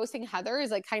her ghosting Heather is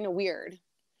like kind of weird.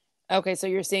 Okay, so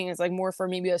you're saying it's like more for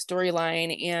maybe a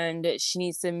storyline and she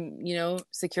needs to, you know,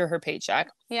 secure her paycheck.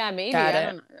 Yeah, maybe. Got I it.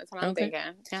 don't know. That's what I'm Okay. thinking.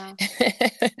 Yeah.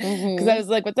 Because I Mm-hmm. was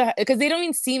like, what the heck? Because they don't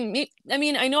even seem me. I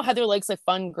mean, I know Heather likes like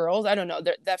fun girls. I don't know.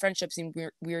 That friendship seemed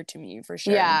weird to me for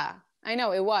sure. Yeah, I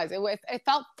know it was. It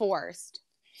felt forced.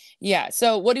 Yeah.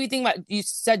 So what do you think about, you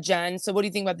said Jen. So what do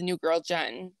you think about the new girl,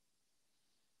 Jen?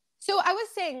 So I was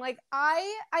saying, like, I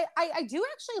do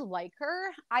actually like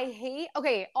her. I hate.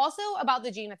 Okay, also about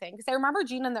the Gina thing, because I remember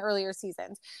Gina in the earlier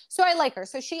seasons. So I like her.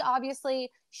 So she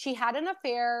obviously she had an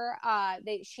affair.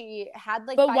 She had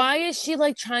like But 5. why is she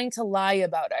like trying to lie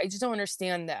about it? I just don't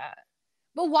understand that.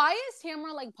 But why is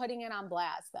Tamara like putting it on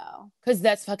blast though? Because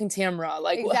that's fucking Tamra.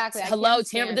 Like, what? Exactly. I Hello, can't Tamra.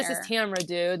 stand This is her. Tamra,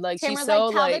 dude. Like, she's Tamara's like,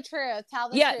 so tell the like, truth, tell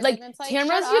the yeah, truth, like and it's like, shut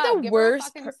Tamra's you're up, the give her a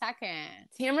worst. fucking second.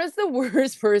 Tamra's the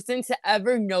worst person to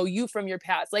ever know you from your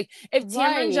past. Like, if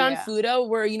Tamra and John Right. Fuda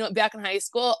were, you know, back in high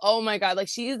school, oh my God, like,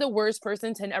 she's the worst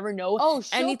person to never know Oh,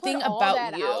 she'll put anything all about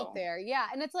that out you. there. Yeah.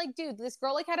 And it's like, dude, this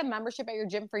girl like had a membership at your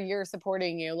gym for years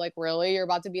supporting you. Like, really? You're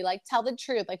about to be like, tell the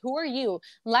truth. Like, who are you?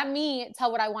 Let me tell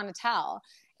what I want to tell.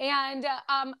 And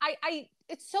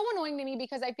it's so annoying to me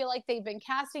because I feel like they've been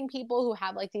casting people who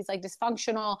have like these like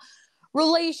dysfunctional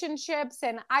relationships,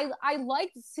 and I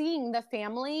like seeing the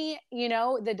family, you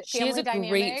know, the She has family a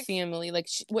great dynamics. family. Like,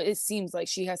 what it seems like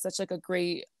she has such like a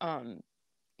great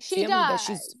She family that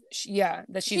does. yeah,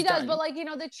 that She she's does, but done. like, you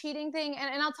know, the cheating thing,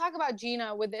 and I'll talk about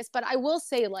Gina with this, but I will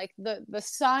say like the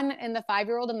son and the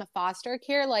 5-year-old and the foster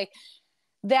care, like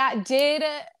that did,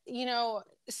 you know,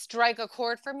 strike a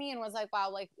chord for me, and was like, wow,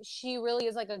 like she really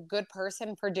is like a good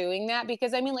person for doing that,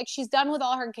 because I mean, like she's done with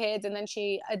all her kids and then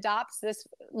she adopts this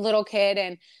little kid,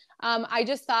 and I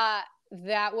just thought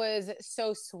that was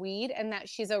so sweet, and that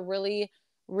she's a really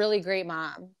really great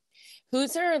mom.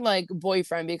 Who's her like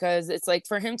boyfriend? Because it's like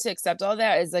for him to accept all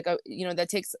that is like a, you know, that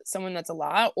takes someone that's a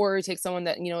lot, or it takes someone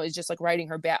that, you know, is just like riding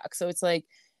her back. So it's like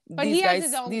But he has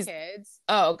his own kids.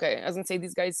 Oh, okay. I was gonna say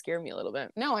these guys scare me a little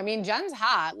bit. No, I mean Jen's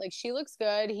hot. Like she looks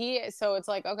good. So it's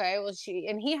like, okay, well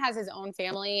he has his own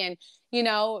family and he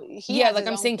has like his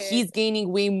I'm own saying kids. he's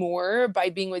gaining way more by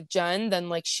being with Jen than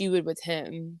like she would with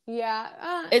him.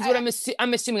 Yeah. Is what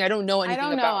I'm assuming. I don't know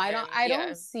anything about him. I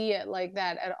don't see it like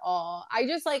that at all. I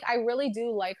really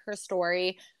do like her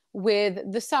story with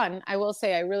the son. I will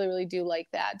say I really, really do like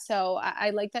that. So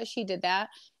I like that she did that.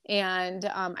 And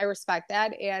I respect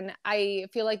that. And I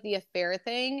feel like the affair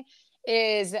thing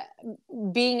is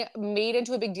being made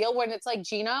into a big deal when it's like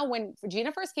when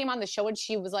Gina first came on the show and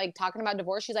she was like talking about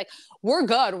divorce, she's like, we're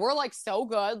good. We're like so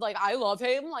good. Like I love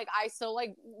him. Like I still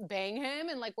like bang him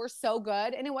and like we're so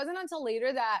good. And it wasn't until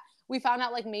later that we found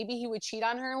out like maybe he would cheat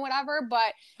on her and whatever.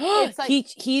 But it's like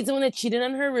he's the one that cheated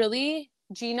on her, really?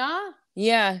 Gina?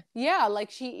 Yeah. Yeah,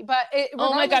 like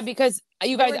oh my God, because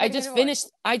you guys, I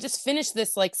just finished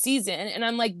this like season and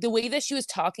I'm like, the way that she was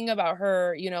talking about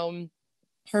her,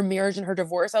 her marriage and her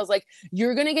divorce, I was like,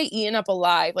 you're gonna get eaten up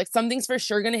alive. Like something's for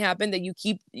sure gonna happen that you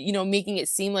keep, making it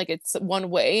seem like it's one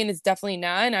way and it's definitely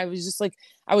not. And I was just like,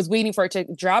 I was waiting for it to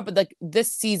drop, but like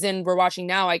this season we're watching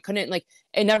now, I couldn't like,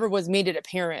 it never was made it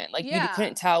apparent. Like you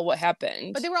couldn't tell what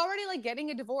happened. But they were already like getting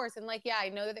a divorce and like, yeah, I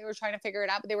know that they were trying to figure it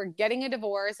out, but they were getting a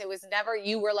divorce. It was never,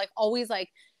 you were like always like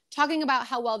talking about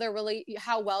how well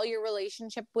your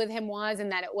relationship with him was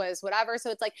and that it was whatever. So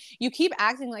it's like you keep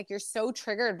acting like you're so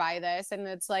triggered by this and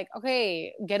it's like,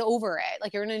 okay, get over it.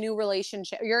 Like you're in a new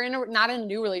relationship. You're not in a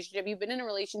new relationship. You've been in a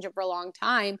relationship for a long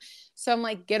time. So I'm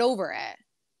like, get over it.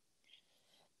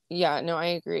 Yeah, no, I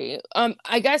agree.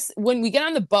 I guess when we get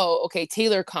on the boat, okay,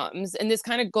 Taylor comes and this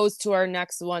kind of goes to our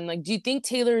next one. Like, do you think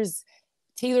Taylor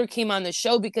came on the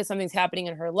show because something's happening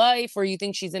in her life, or you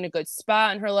think she's in a good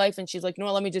spot in her life and she's like,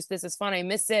 no, this is fun, I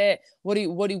miss it? What do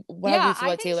you feel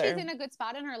about Taylor? I think she's in a good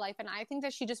spot in her life and I think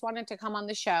that she just wanted to come on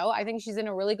the show. I think she's in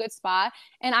a really good spot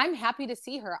and I'm happy to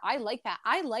see her. I like that.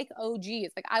 I like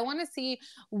OGs. Like I want to see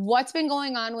what's been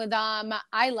going on with them.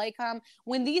 I like them.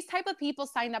 When these type of people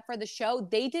signed up for the show,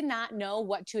 they did not know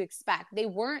what to expect. They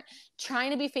weren't trying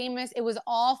to be famous. It was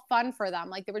all fun for them.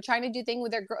 Like they were trying to do things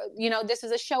with their, this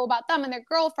was a show about them and their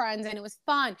girlfriends and it was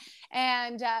fun.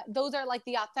 And those are like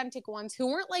the authentic ones who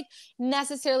weren't like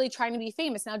necessarily trying to be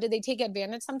famous. Now, did they take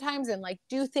advantage sometimes and like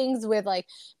do things with like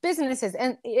businesses?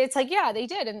 And it's like, yeah, they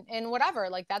did. And whatever,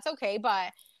 like that's okay.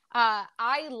 But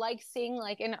I like seeing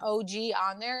like an OG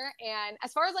on there. And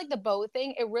as far as like the boat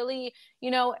thing, it really,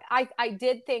 I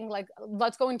did think like,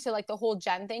 let's go into like the whole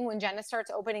Jen thing when Jenna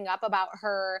starts opening up about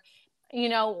her,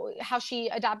 how she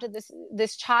adopted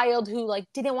this child who like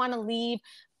didn't want to leave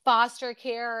foster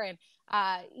care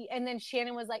and then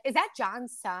Shannon was like, is that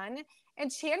John's son?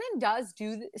 And Shannon does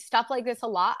do stuff like this a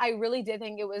lot. I really did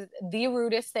think it was the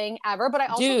rudest thing ever, but I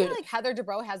also feel like Heather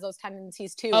Dubrow has those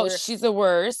tendencies too. Oh, she's the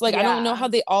worst. Like I don't know how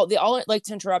they all like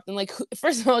to interrupt and like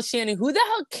first of all, Shannon, who the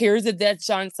hell cares if that's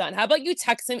John's son? How about you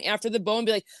text him after the boat and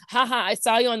be like, haha, I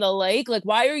saw you on the lake. Like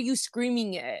why are you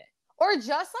screaming it? Or just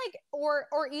like, or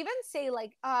even say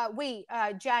like, wait,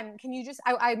 Jen, can you just,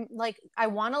 I'm like, I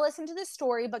want to listen to this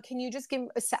story, but can you just give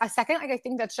a second? Like, I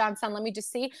think that's John's son. Let me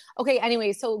just see. Okay.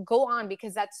 Anyway, so go on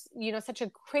because that's, such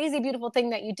a crazy, beautiful thing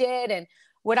that you did and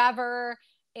whatever.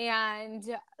 And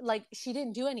like, she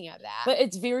didn't do any of that. But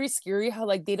it's very scary how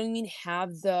like, they don't even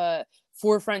have the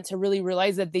forefront to really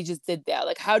realize that they just did that.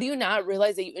 Like, how do you not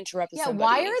realize that you interrupted somebody?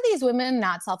 Why are these women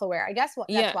not self-aware? I guess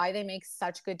that's why they make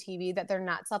such good TV, that they're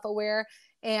not self-aware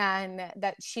and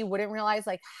that she wouldn't realize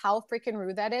like how freaking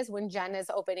rude that is when Jen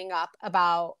is opening up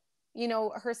about,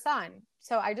 her son.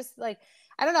 So I just like,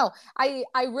 I don't know.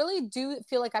 I really do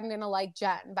feel like I'm going to like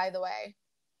Jen, by the way.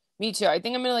 Me too. I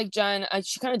think I'm gonna like Jen.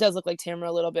 She kind of does look like Tamara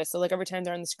a little bit. So like every time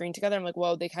they're on the screen together, I'm like,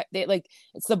 whoa, they like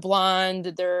it's the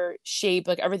blonde, their shape,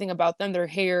 like everything about them, their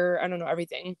hair. I don't know,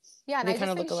 everything. Yeah, and they kind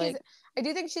of look alike. I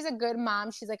do think she's a good mom.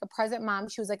 She's like a present mom.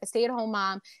 She was like a stay-at-home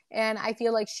mom, and I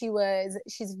feel like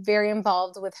she's very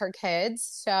involved with her kids.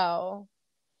 So.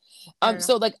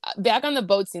 So like back on the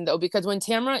boat scene though, because when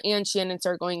Tamara and Shannon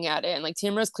start going at it and like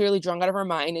Tamara's clearly drunk out of her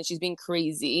mind and she's being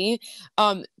crazy.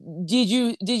 Did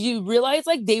you realize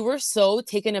like they were so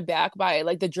taken aback by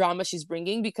like the drama she's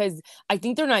bringing, because I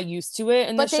think they're not used to it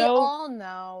in the show. But they all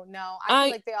know. No, I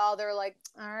feel like they're like,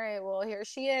 all right, well here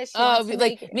she is. She wants to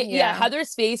like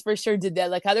Heather's face for sure did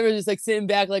that. Like Heather was just like sitting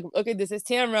back like, okay, this is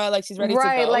Tamara, like she's ready to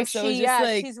go. Like so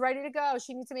she's ready to go.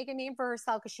 She needs to make a name for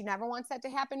herself because she never wants that to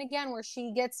happen again where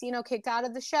she gets kicked out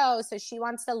of the show. So she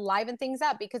wants to liven things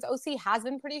up because OC has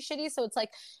been pretty shitty. So it's like,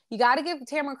 you got to give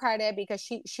Tamara credit because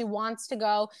she wants to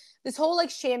go. This whole like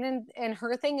Shannon and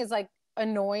her thing is like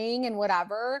annoying and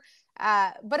whatever.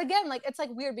 But again, like, it's like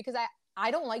weird because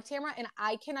I don't like Tamara, and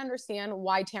I can understand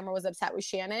why Tamara was upset with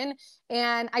Shannon.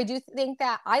 And I do think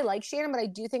that I like Shannon, but I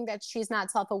do think that she's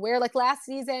not self-aware. Like last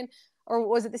season, or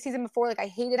was it the season before? Like I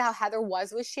hated how Heather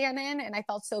was with Shannon and I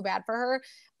felt so bad for her.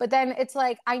 But then it's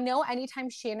like, I know anytime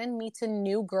Shannon meets a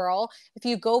new girl, if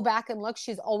you go back and look,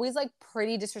 she's always like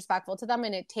pretty disrespectful to them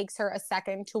and it takes her a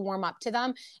second to warm up to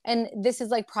them. And this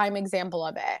is like prime example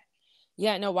of it.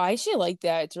 Yeah, no, why is she like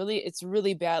that? It's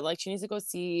really bad. Like she needs to go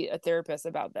see a therapist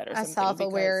about that or A something, because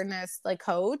self-awareness like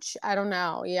coach. I don't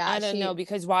know. Yeah, I don't know,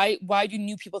 because why do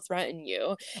new people threaten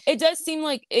you? It does seem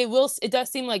like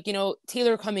you know,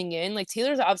 Taylor coming in, like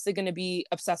Taylor's obviously going to be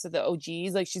obsessed with the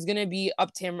OGs. Like she's going to be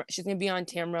she's going to be on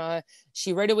Tamra.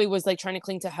 She right away was like trying to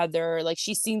cling to Heather. Like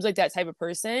she seems like that type of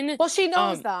person. Well, she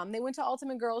knows them. They went to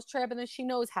Ultimate Girls Trip and then she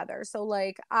knows Heather. So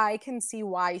like I can see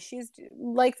why she's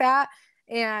like that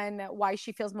and why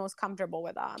she feels most comfortable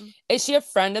with them. Is she a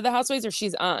friend of the Housewives or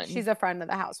she's on? She's a friend of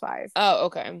the Housewives. Oh,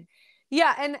 okay.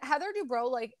 Yeah, and Heather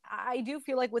Dubrow, like I do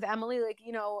feel like with Emily, like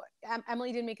you know,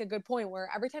 Emily did make a good point where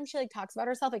every time she like talks about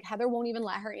herself, like Heather won't even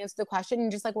let her answer the question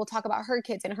and just like we'll talk about her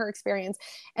kids and her experience,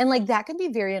 and like that can be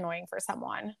very annoying for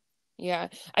someone. Yeah,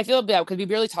 I feel bad because we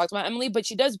barely talked about Emily, but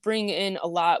she does bring in a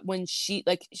lot when she's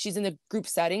in the group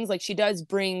settings. Like she does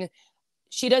bring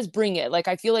it. Like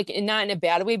I feel like not in a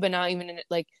bad way, but not even in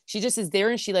like she just is there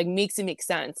and she like makes it make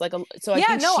sense. Like so I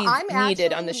think she's I'm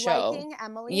needed on the show. Liking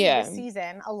Emily this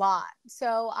season a lot.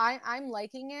 So I'm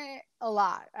liking it a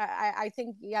lot. I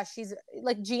think she's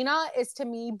like Gina is to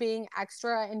me being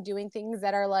extra and doing things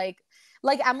that are like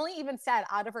Emily even said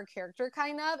out of her character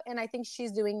kind of, and I think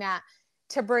she's doing that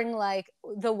to bring like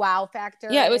the wow factor.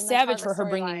 Yeah, it was savage for her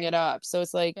bringing it up. So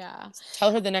it's like,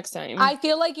 tell her the next time. I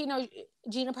feel like, you know,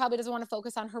 Gina probably doesn't want to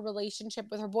focus on her relationship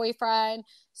with her boyfriend.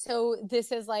 So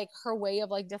this is like her way of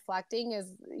like deflecting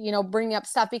is, you know, bringing up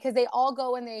stuff because they all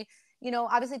go and they, you know,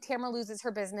 obviously Tamara loses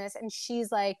her business and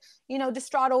she's like, you know,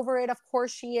 distraught over it. Of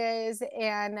course she is.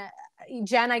 And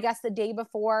Jen, I guess the day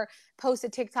before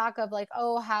posted TikTok of like,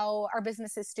 oh, how our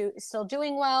business is still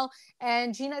doing well.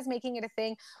 And Gina's making it a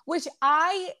thing, which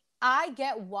I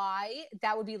get why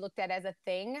that would be looked at as a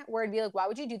thing where it'd be like, why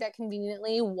would you do that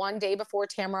conveniently one day before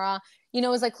Tamara, you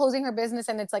know, is like closing her business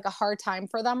and it's like a hard time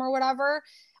for them or whatever.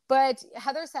 But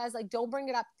Heather says, like, don't bring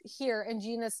it up here. And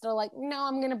Gina's still like, no,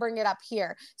 I'm going to bring it up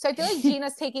here. So I feel like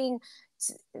Gina's taking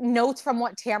notes from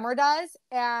what Tamara does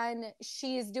and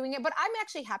she's doing it. But I'm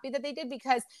actually happy that they did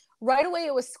because right away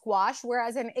it was squashed.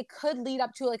 Whereas it could lead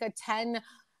up to like a 10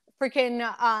 freaking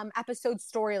episode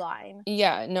storyline.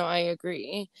 Yeah, no, I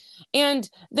agree. And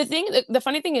the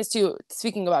funny thing is too,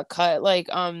 speaking about cut, like,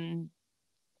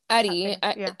 Eddie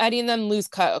and them lose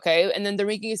cut, okay, and then they're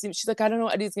making it seem she's like, I don't know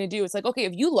what Eddie's gonna do. It's like, okay,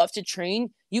 if you love to train,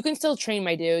 you can still train,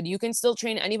 my dude. You can still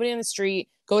train anybody on the street.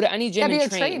 Go to any gym and train.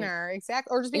 Be a trainer,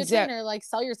 exactly, or just be a trainer. Like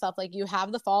sell yourself. Like you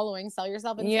have the following, sell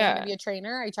yourself and say I'm gonna be a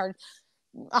trainer. I charge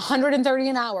 $130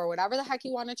 an hour, whatever the heck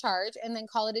you want to charge, and then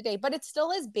call it a day. But it's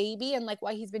still his baby and like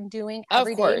what he's been doing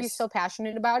every day. He's so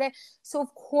passionate about it. So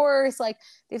of course, like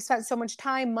they've spent so much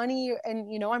time, money, and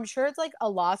you know, I'm sure it's like a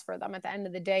loss for them at the end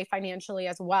of the day financially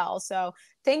as well. So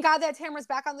thank God that Tamara's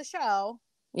back on the show.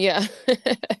 Yeah. For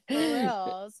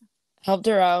reals. Helped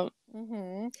her out.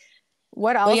 Mm-hmm.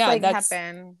 What else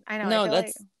happened? I know. No,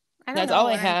 that's all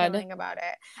I had about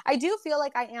it. I do feel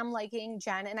like I am liking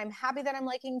Jen, and I'm happy that I'm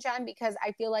liking Jen because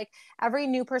I feel like every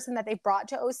new person that they've brought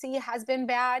to OC has been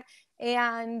bad.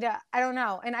 And I don't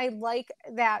know. And I like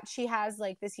that she has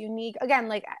like this unique, again,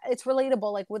 like it's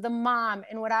relatable, like with the mom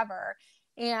and whatever.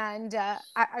 And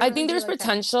I think there's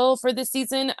potential for this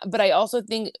season, but I also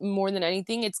think more than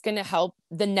anything, it's going to help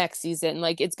the next season.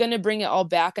 Like it's going to bring it all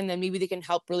back, and then maybe they can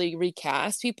help really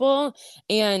recast people,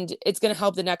 and it's going to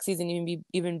help the next season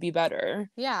even be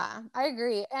better. Yeah, I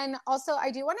agree. And also,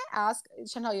 I do want to ask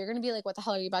Chantel. You're going to be like, "What the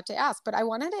hell are you about to ask?" But I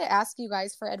wanted to ask you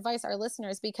guys for advice, our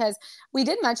listeners, because we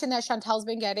did mention that Chantel's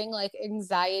been getting like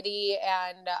anxiety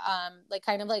and like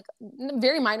kind of like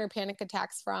very minor panic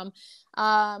attacks from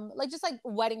like just like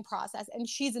wedding process, and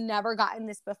she's never gotten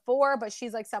this before, but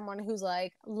she's like someone who's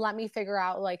like, let me figure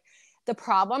out like the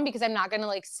problem because I'm not gonna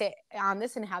like sit on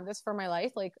this and have this for my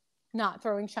life, like not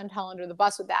throwing Chantel under the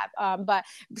bus with that. But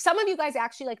some of you guys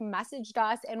actually like messaged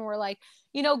us and were like,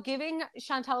 you know, giving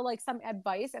Chantel like some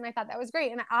advice, and I thought that was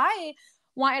great. And I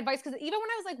want advice. Cause even when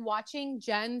I was like watching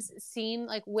Jen's scene,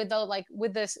 like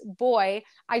with this boy,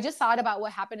 I just thought about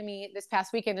what happened to me this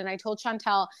past weekend. And I told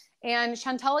Chantel, and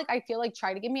Chantel, like, I feel like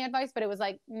tried to give me advice, but it was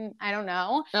like, I don't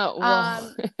know. Oh,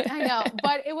 well. I know,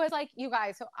 but it was like, you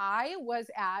guys, so I was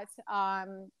at,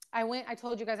 I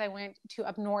told you guys I went to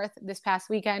up north this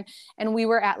past weekend, and we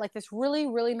were at like this really,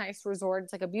 really nice resort.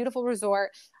 It's like a beautiful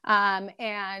resort.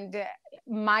 And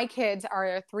my kids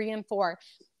are 3 and 4.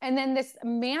 And then this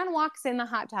man walks in the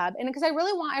hot tub, and because I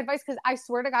really want advice, because I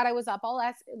swear to God, I was up all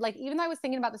last, like, even though I was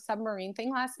thinking about the submarine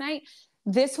thing last night,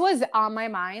 this was on my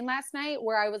mind last night,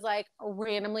 where I was like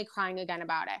randomly crying again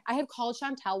about it. I had called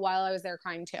Chantel while I was there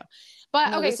crying too.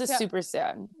 But No, okay, this is super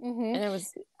sad. Mm-hmm. And it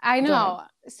was, I know.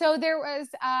 So there was,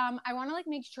 I want to like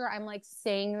make sure I'm like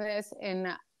saying this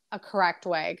in a correct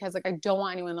way, because like I don't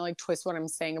want anyone to like twist what I'm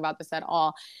saying about this at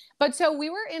all. But so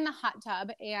we were in the hot tub,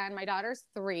 and my daughter's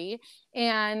 3,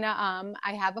 and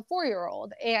I have a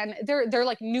 4-year-old, and they're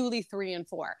like newly 3 and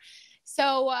 4.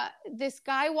 So this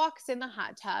guy walks in the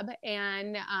hot tub,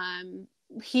 and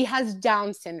he has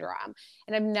Down syndrome,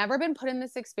 and I've never been put in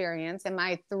this experience. And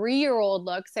my 3-year-old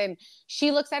looks, and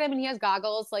she looks at him, and he has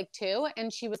goggles like too,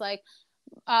 and she was like,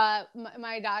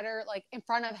 my daughter, like in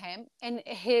front of him, and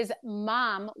his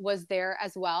mom was there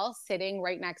as well, sitting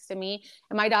right next to me.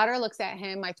 And my daughter looks at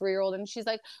him, my 3-year-old, and she's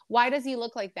like, why does he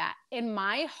look like that? And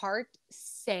my heart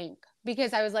sank,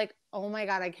 because I was like, oh my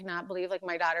God, I cannot believe like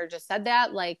my daughter just said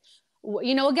that. Like,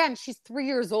 you know, again, she's 3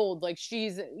 years old. Like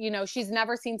she's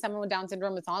never seen someone with Down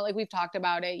syndrome. It's not like we've talked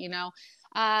about it,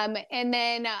 and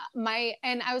then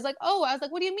I was like,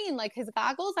 what do you mean? Like his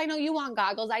goggles? I know you want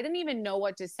goggles. I didn't even know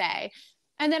what to say.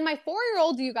 And then my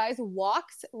 4-year-old, you guys,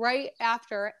 walks right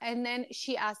after, and then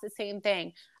she asked the same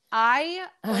thing. I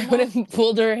would have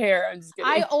pulled her hair. I'm just kidding.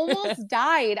 I almost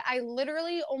died. I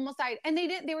literally almost died. And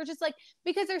they were just like,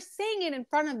 because they're saying it in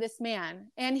front of this man,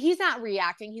 and he's not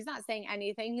reacting. He's not saying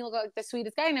anything. He looked like the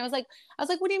sweetest guy. And I was like,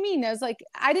 what do you mean? I was like,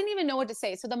 I didn't even know what to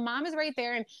say. So the mom is right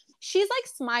there, and she's like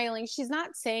smiling. She's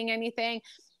not saying anything.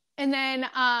 And then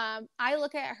I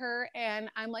look at her, and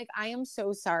I'm like, I am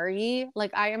so sorry.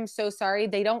 Like, I am so sorry.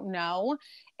 They don't know.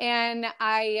 And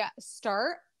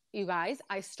you guys,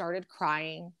 I started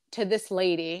crying to this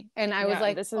lady, and I was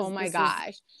like, oh my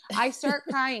gosh. I start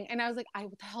crying, and I was like,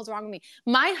 what the hell's wrong with me?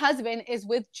 My husband is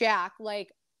with Jack,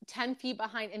 like 10 feet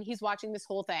behind, and he's watching this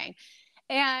whole thing.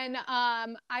 And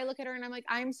I look at her, and I'm like,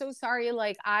 I'm so sorry.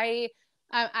 Like, I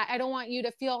don't want you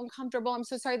to feel uncomfortable. I'm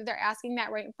so sorry that they're asking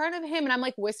that right in front of him. And I'm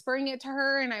like whispering it to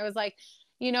her. And I was like,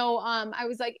 I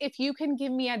was like, if you can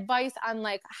give me advice on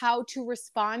like how to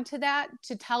respond to that,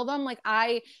 to tell them, like,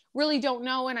 I really don't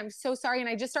know. And I'm so sorry. And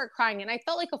I just start crying, and I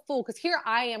felt like a fool, because here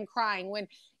I am crying when,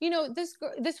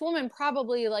 this woman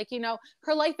probably, like,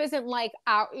 her life isn't like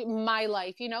my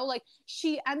life, like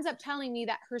she ends up telling me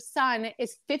that her son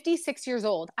is 56 years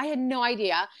old. I had no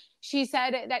idea. She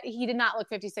said that he did not look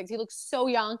 56. He looked so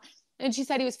young. And she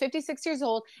said he was 56 years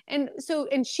old. And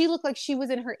she looked like she was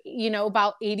in her,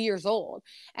 about 80 years old.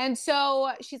 And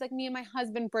so she's like, me and my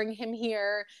husband bring him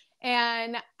here.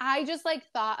 And I just like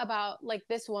thought about like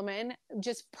this woman,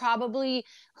 just probably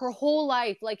her whole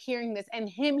life, like hearing this, and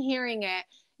him hearing it,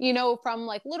 from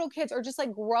like little kids, or just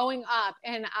like growing up.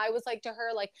 And I was like to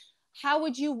her, like, how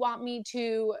would you want me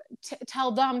to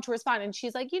tell them to respond? And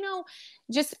she's like,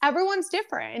 just everyone's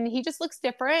different, and he just looks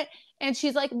different. And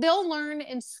she's like, they'll learn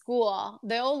in school.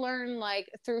 They'll learn like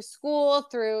through school,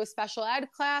 through special ed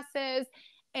classes.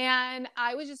 And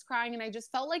I was just crying, and I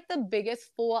just felt like the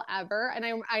biggest fool ever.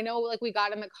 And I know, like, we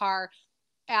got in the car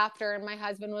after, and my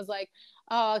husband was like,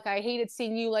 oh, like, I hated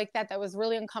seeing you like that. That was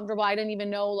really uncomfortable. I didn't even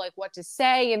know like what to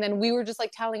say. And then we were just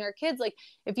like telling our kids, like,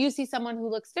 if you see someone who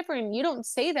looks different, you don't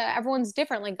say that. Everyone's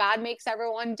different. Like, God makes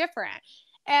everyone different.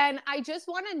 And I just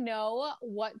want to know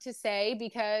what to say,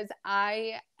 because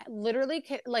I literally,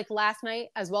 like last night,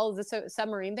 as well as the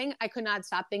submarine thing, I could not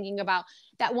stop thinking about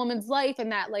that woman's life,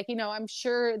 and that, like, I'm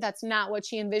sure that's not what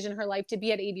she envisioned her life to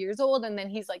be at 80 years old. And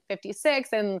then he's like 56,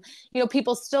 and,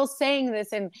 people still saying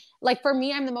this. And like, for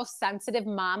me, I'm the most sensitive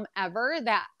mom ever,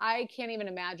 that I can't even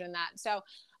imagine that. So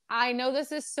I know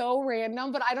this is so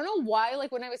random, but I don't know why,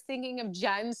 like, when I was thinking of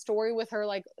Jen's story with her,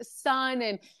 like, son,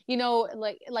 and,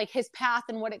 like his path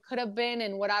and what it could have been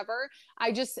and whatever,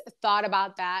 I just thought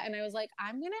about that. And I was like,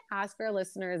 I'm going to ask our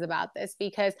listeners about this,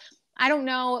 because I don't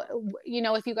know,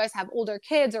 if you guys have older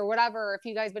kids or whatever, or if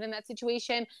you guys been in that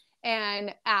situation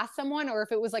and asked someone, or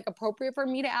if it was like appropriate for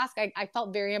me to ask. I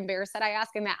felt very embarrassed that I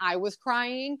asked, and that I was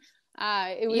crying.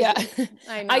 It was, Yeah.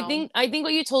 I I know. think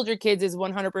what you told your kids is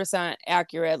 100%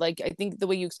 accurate. Like I think the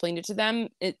way you explained it to them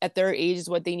at their age is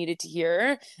what they needed to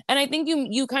hear. And I think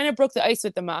you kind of broke the ice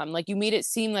with the mom. Like you made it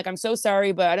seem like I'm so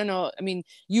sorry, but I don't know. I mean,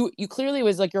 you clearly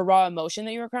was like your raw emotion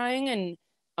that you were crying, and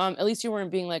at least you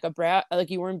weren't being like a brat. Like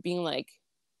you weren't being like,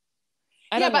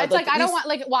 I Yeah, don't know, but it's like, like at I don't least want,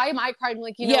 like, why am I crying?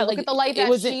 Like, yeah, look like at the life it that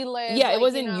wasn't she lived. yeah, it Like,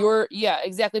 wasn't your yeah,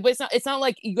 exactly. But it's not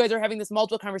like you guys are having this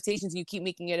multiple conversations and you keep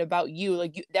making it about you.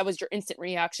 Like that was your instant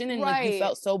reaction and like you right,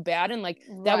 felt so bad and like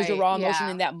that was your right, raw emotion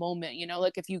yeah. in that moment,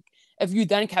 like if you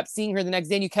then kept seeing her the next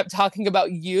day and you kept talking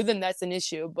about you, then that's an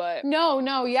issue. But No,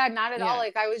 yeah, not at all. yeah.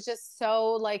 Like, I was just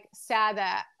so like sad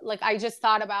that like I just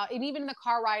thought about, and even in the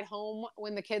car ride home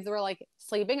when the kids were like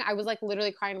sleeping, I was like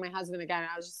literally crying to my husband again.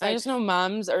 I was just I like, just know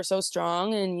moms are so strong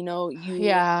and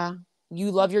yeah, you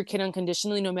love your kid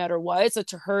unconditionally no matter what. So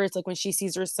to her, it's like when she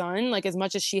sees her son, like as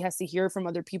much as she has to hear from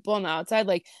other people on the outside,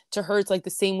 like to her, it's like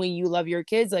the same way you love your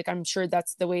kids. Like I'm sure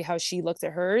that's the way how she looks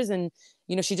at hers. And,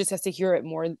 she just has to hear it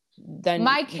more than,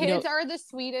 my kids are the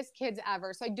sweetest kids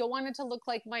ever. So I don't want it to look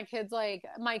like my kids. Like,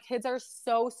 my kids are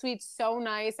so sweet, so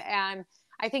nice. And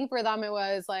I think for them, it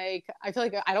was like, I feel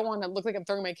like I don't want to look like I'm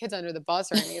throwing my kids under the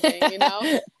bus or anything,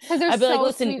 because they're I'd be like, so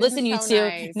listen, sweet and listen, you so two,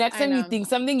 nice. next I time you know. think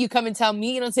something, you come and tell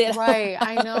me, you don't say it. Right.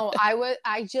 I know.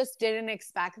 I just didn't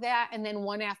expect that. And then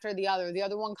one after the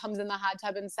other one comes in the hot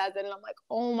tub and says it. And I'm like,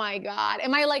 oh my God.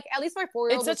 Am I like, at least my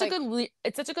 4-year-old was like,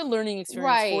 It's such a good learning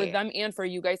experience for right. them and for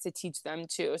you guys to teach them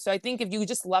too. So I think if you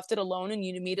just left it alone and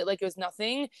you made it like it was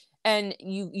nothing and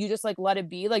you just like let it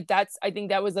be, like I think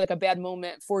that was like a bad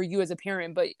moment for you as a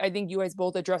parent, but I think you guys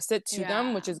both addressed it to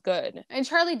them, which Yeah. is good. And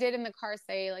Charlie did in the car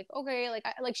say like, okay,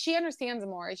 like she understands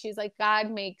more. She's like, God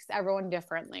makes everyone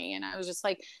differently. And I was just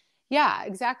like, yeah,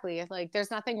 exactly. Like there's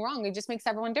nothing wrong. It just makes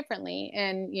everyone differently.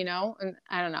 And, and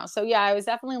I don't know. So yeah, I was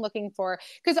definitely looking for,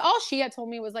 because all she had told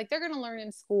me was like, they're going to learn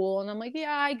in school. And I'm like,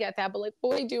 yeah, I get that. But like,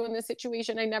 what do I do in this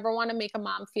situation? I never want to make a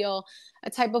mom feel a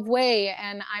type of way.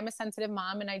 And I'm a sensitive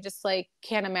mom and I just like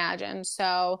can't imagine.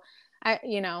 So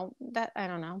that I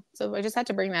don't know. So I just had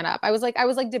to bring that up. I was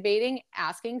like debating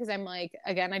asking because I'm like,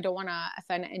 again, I don't want to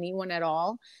offend anyone at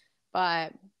all,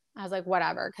 but I was like,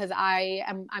 whatever, because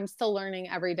I'm still learning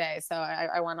every day, so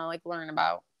I want to like learn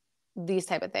about these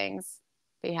type of things.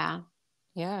 But yeah.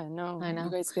 Yeah, no, I you know.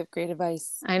 guys give great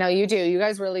advice. I know you do. You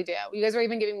guys really do. You guys are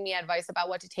even giving me advice about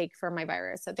what to take for my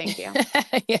virus. So thank you.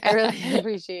 Yeah. I really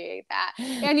appreciate that.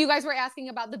 And you guys were asking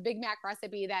about the Big Mac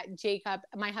recipe that Jacob,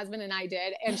 my husband, and I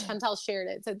did, and Chantel shared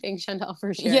it. So thanks, Chantel,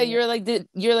 for sharing.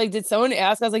 Yeah, did someone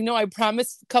ask? I was like, no, I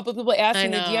promised. A couple of people asked me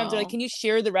in the DMs. They're like, can you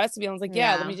share the recipe? I was like,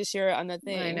 yeah, let me just share it on the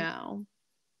thing. I know.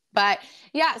 But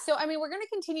yeah, so I mean, we're going to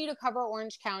continue to cover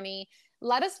Orange County.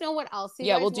 Let us know what else you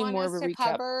guys we'll do want more us of a to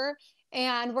recap. cover.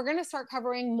 And we're going to start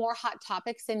covering more hot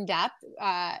topics in depth,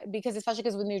 because especially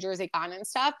because with New Jersey gone and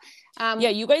stuff. Yeah,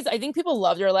 you guys, I think people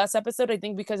loved our last episode. I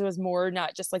think because it was more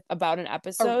not just like about an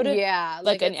episode. Yeah.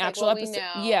 Like an actual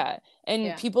episode. Yeah.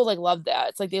 And people like love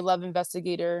that. It's like they love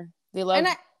investigator. They love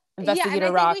investigator and I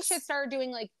rocks. think we should start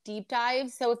doing like deep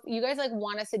dives. So if you guys like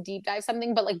want us to deep dive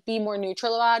something, but like be more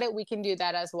neutral about it, we can do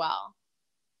that as well.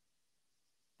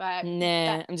 But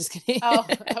nah, I'm just kidding.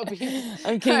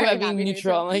 I'm kidding about being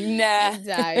neutral. I'm like, nah. I'm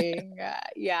dying.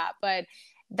 Yeah, but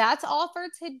that's all for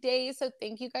today. So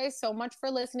thank you guys so much for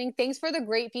listening. Thanks for the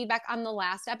great feedback on the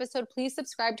last episode. Please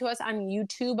subscribe to us on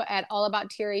YouTube at All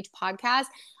About TRH Podcast.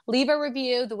 Leave a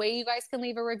review. The way you guys can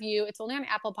leave a review, it's only on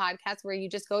Apple Podcasts, where you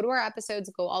just go to our episodes,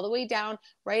 go all the way down,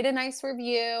 write a nice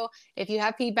review. If you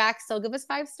have feedback, still give us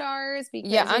 5 stars.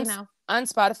 Because, on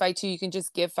Spotify too, you can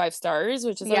just give 5 stars,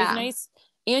 which is always nice.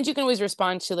 And you can always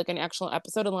respond to like an actual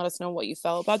episode and let us know what you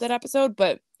felt about that episode,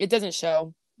 but it doesn't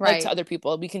show like to other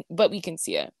people. We can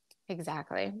see it.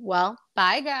 Exactly. Well,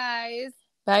 bye guys.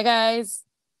 Bye guys.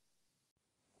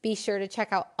 Be sure to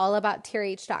check out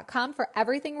allabouttrh.com for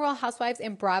everything Real Housewives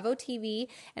and Bravo TV.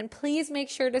 And please make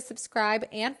sure to subscribe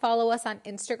and follow us on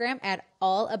Instagram at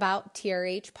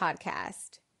allabouttrh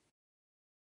podcast.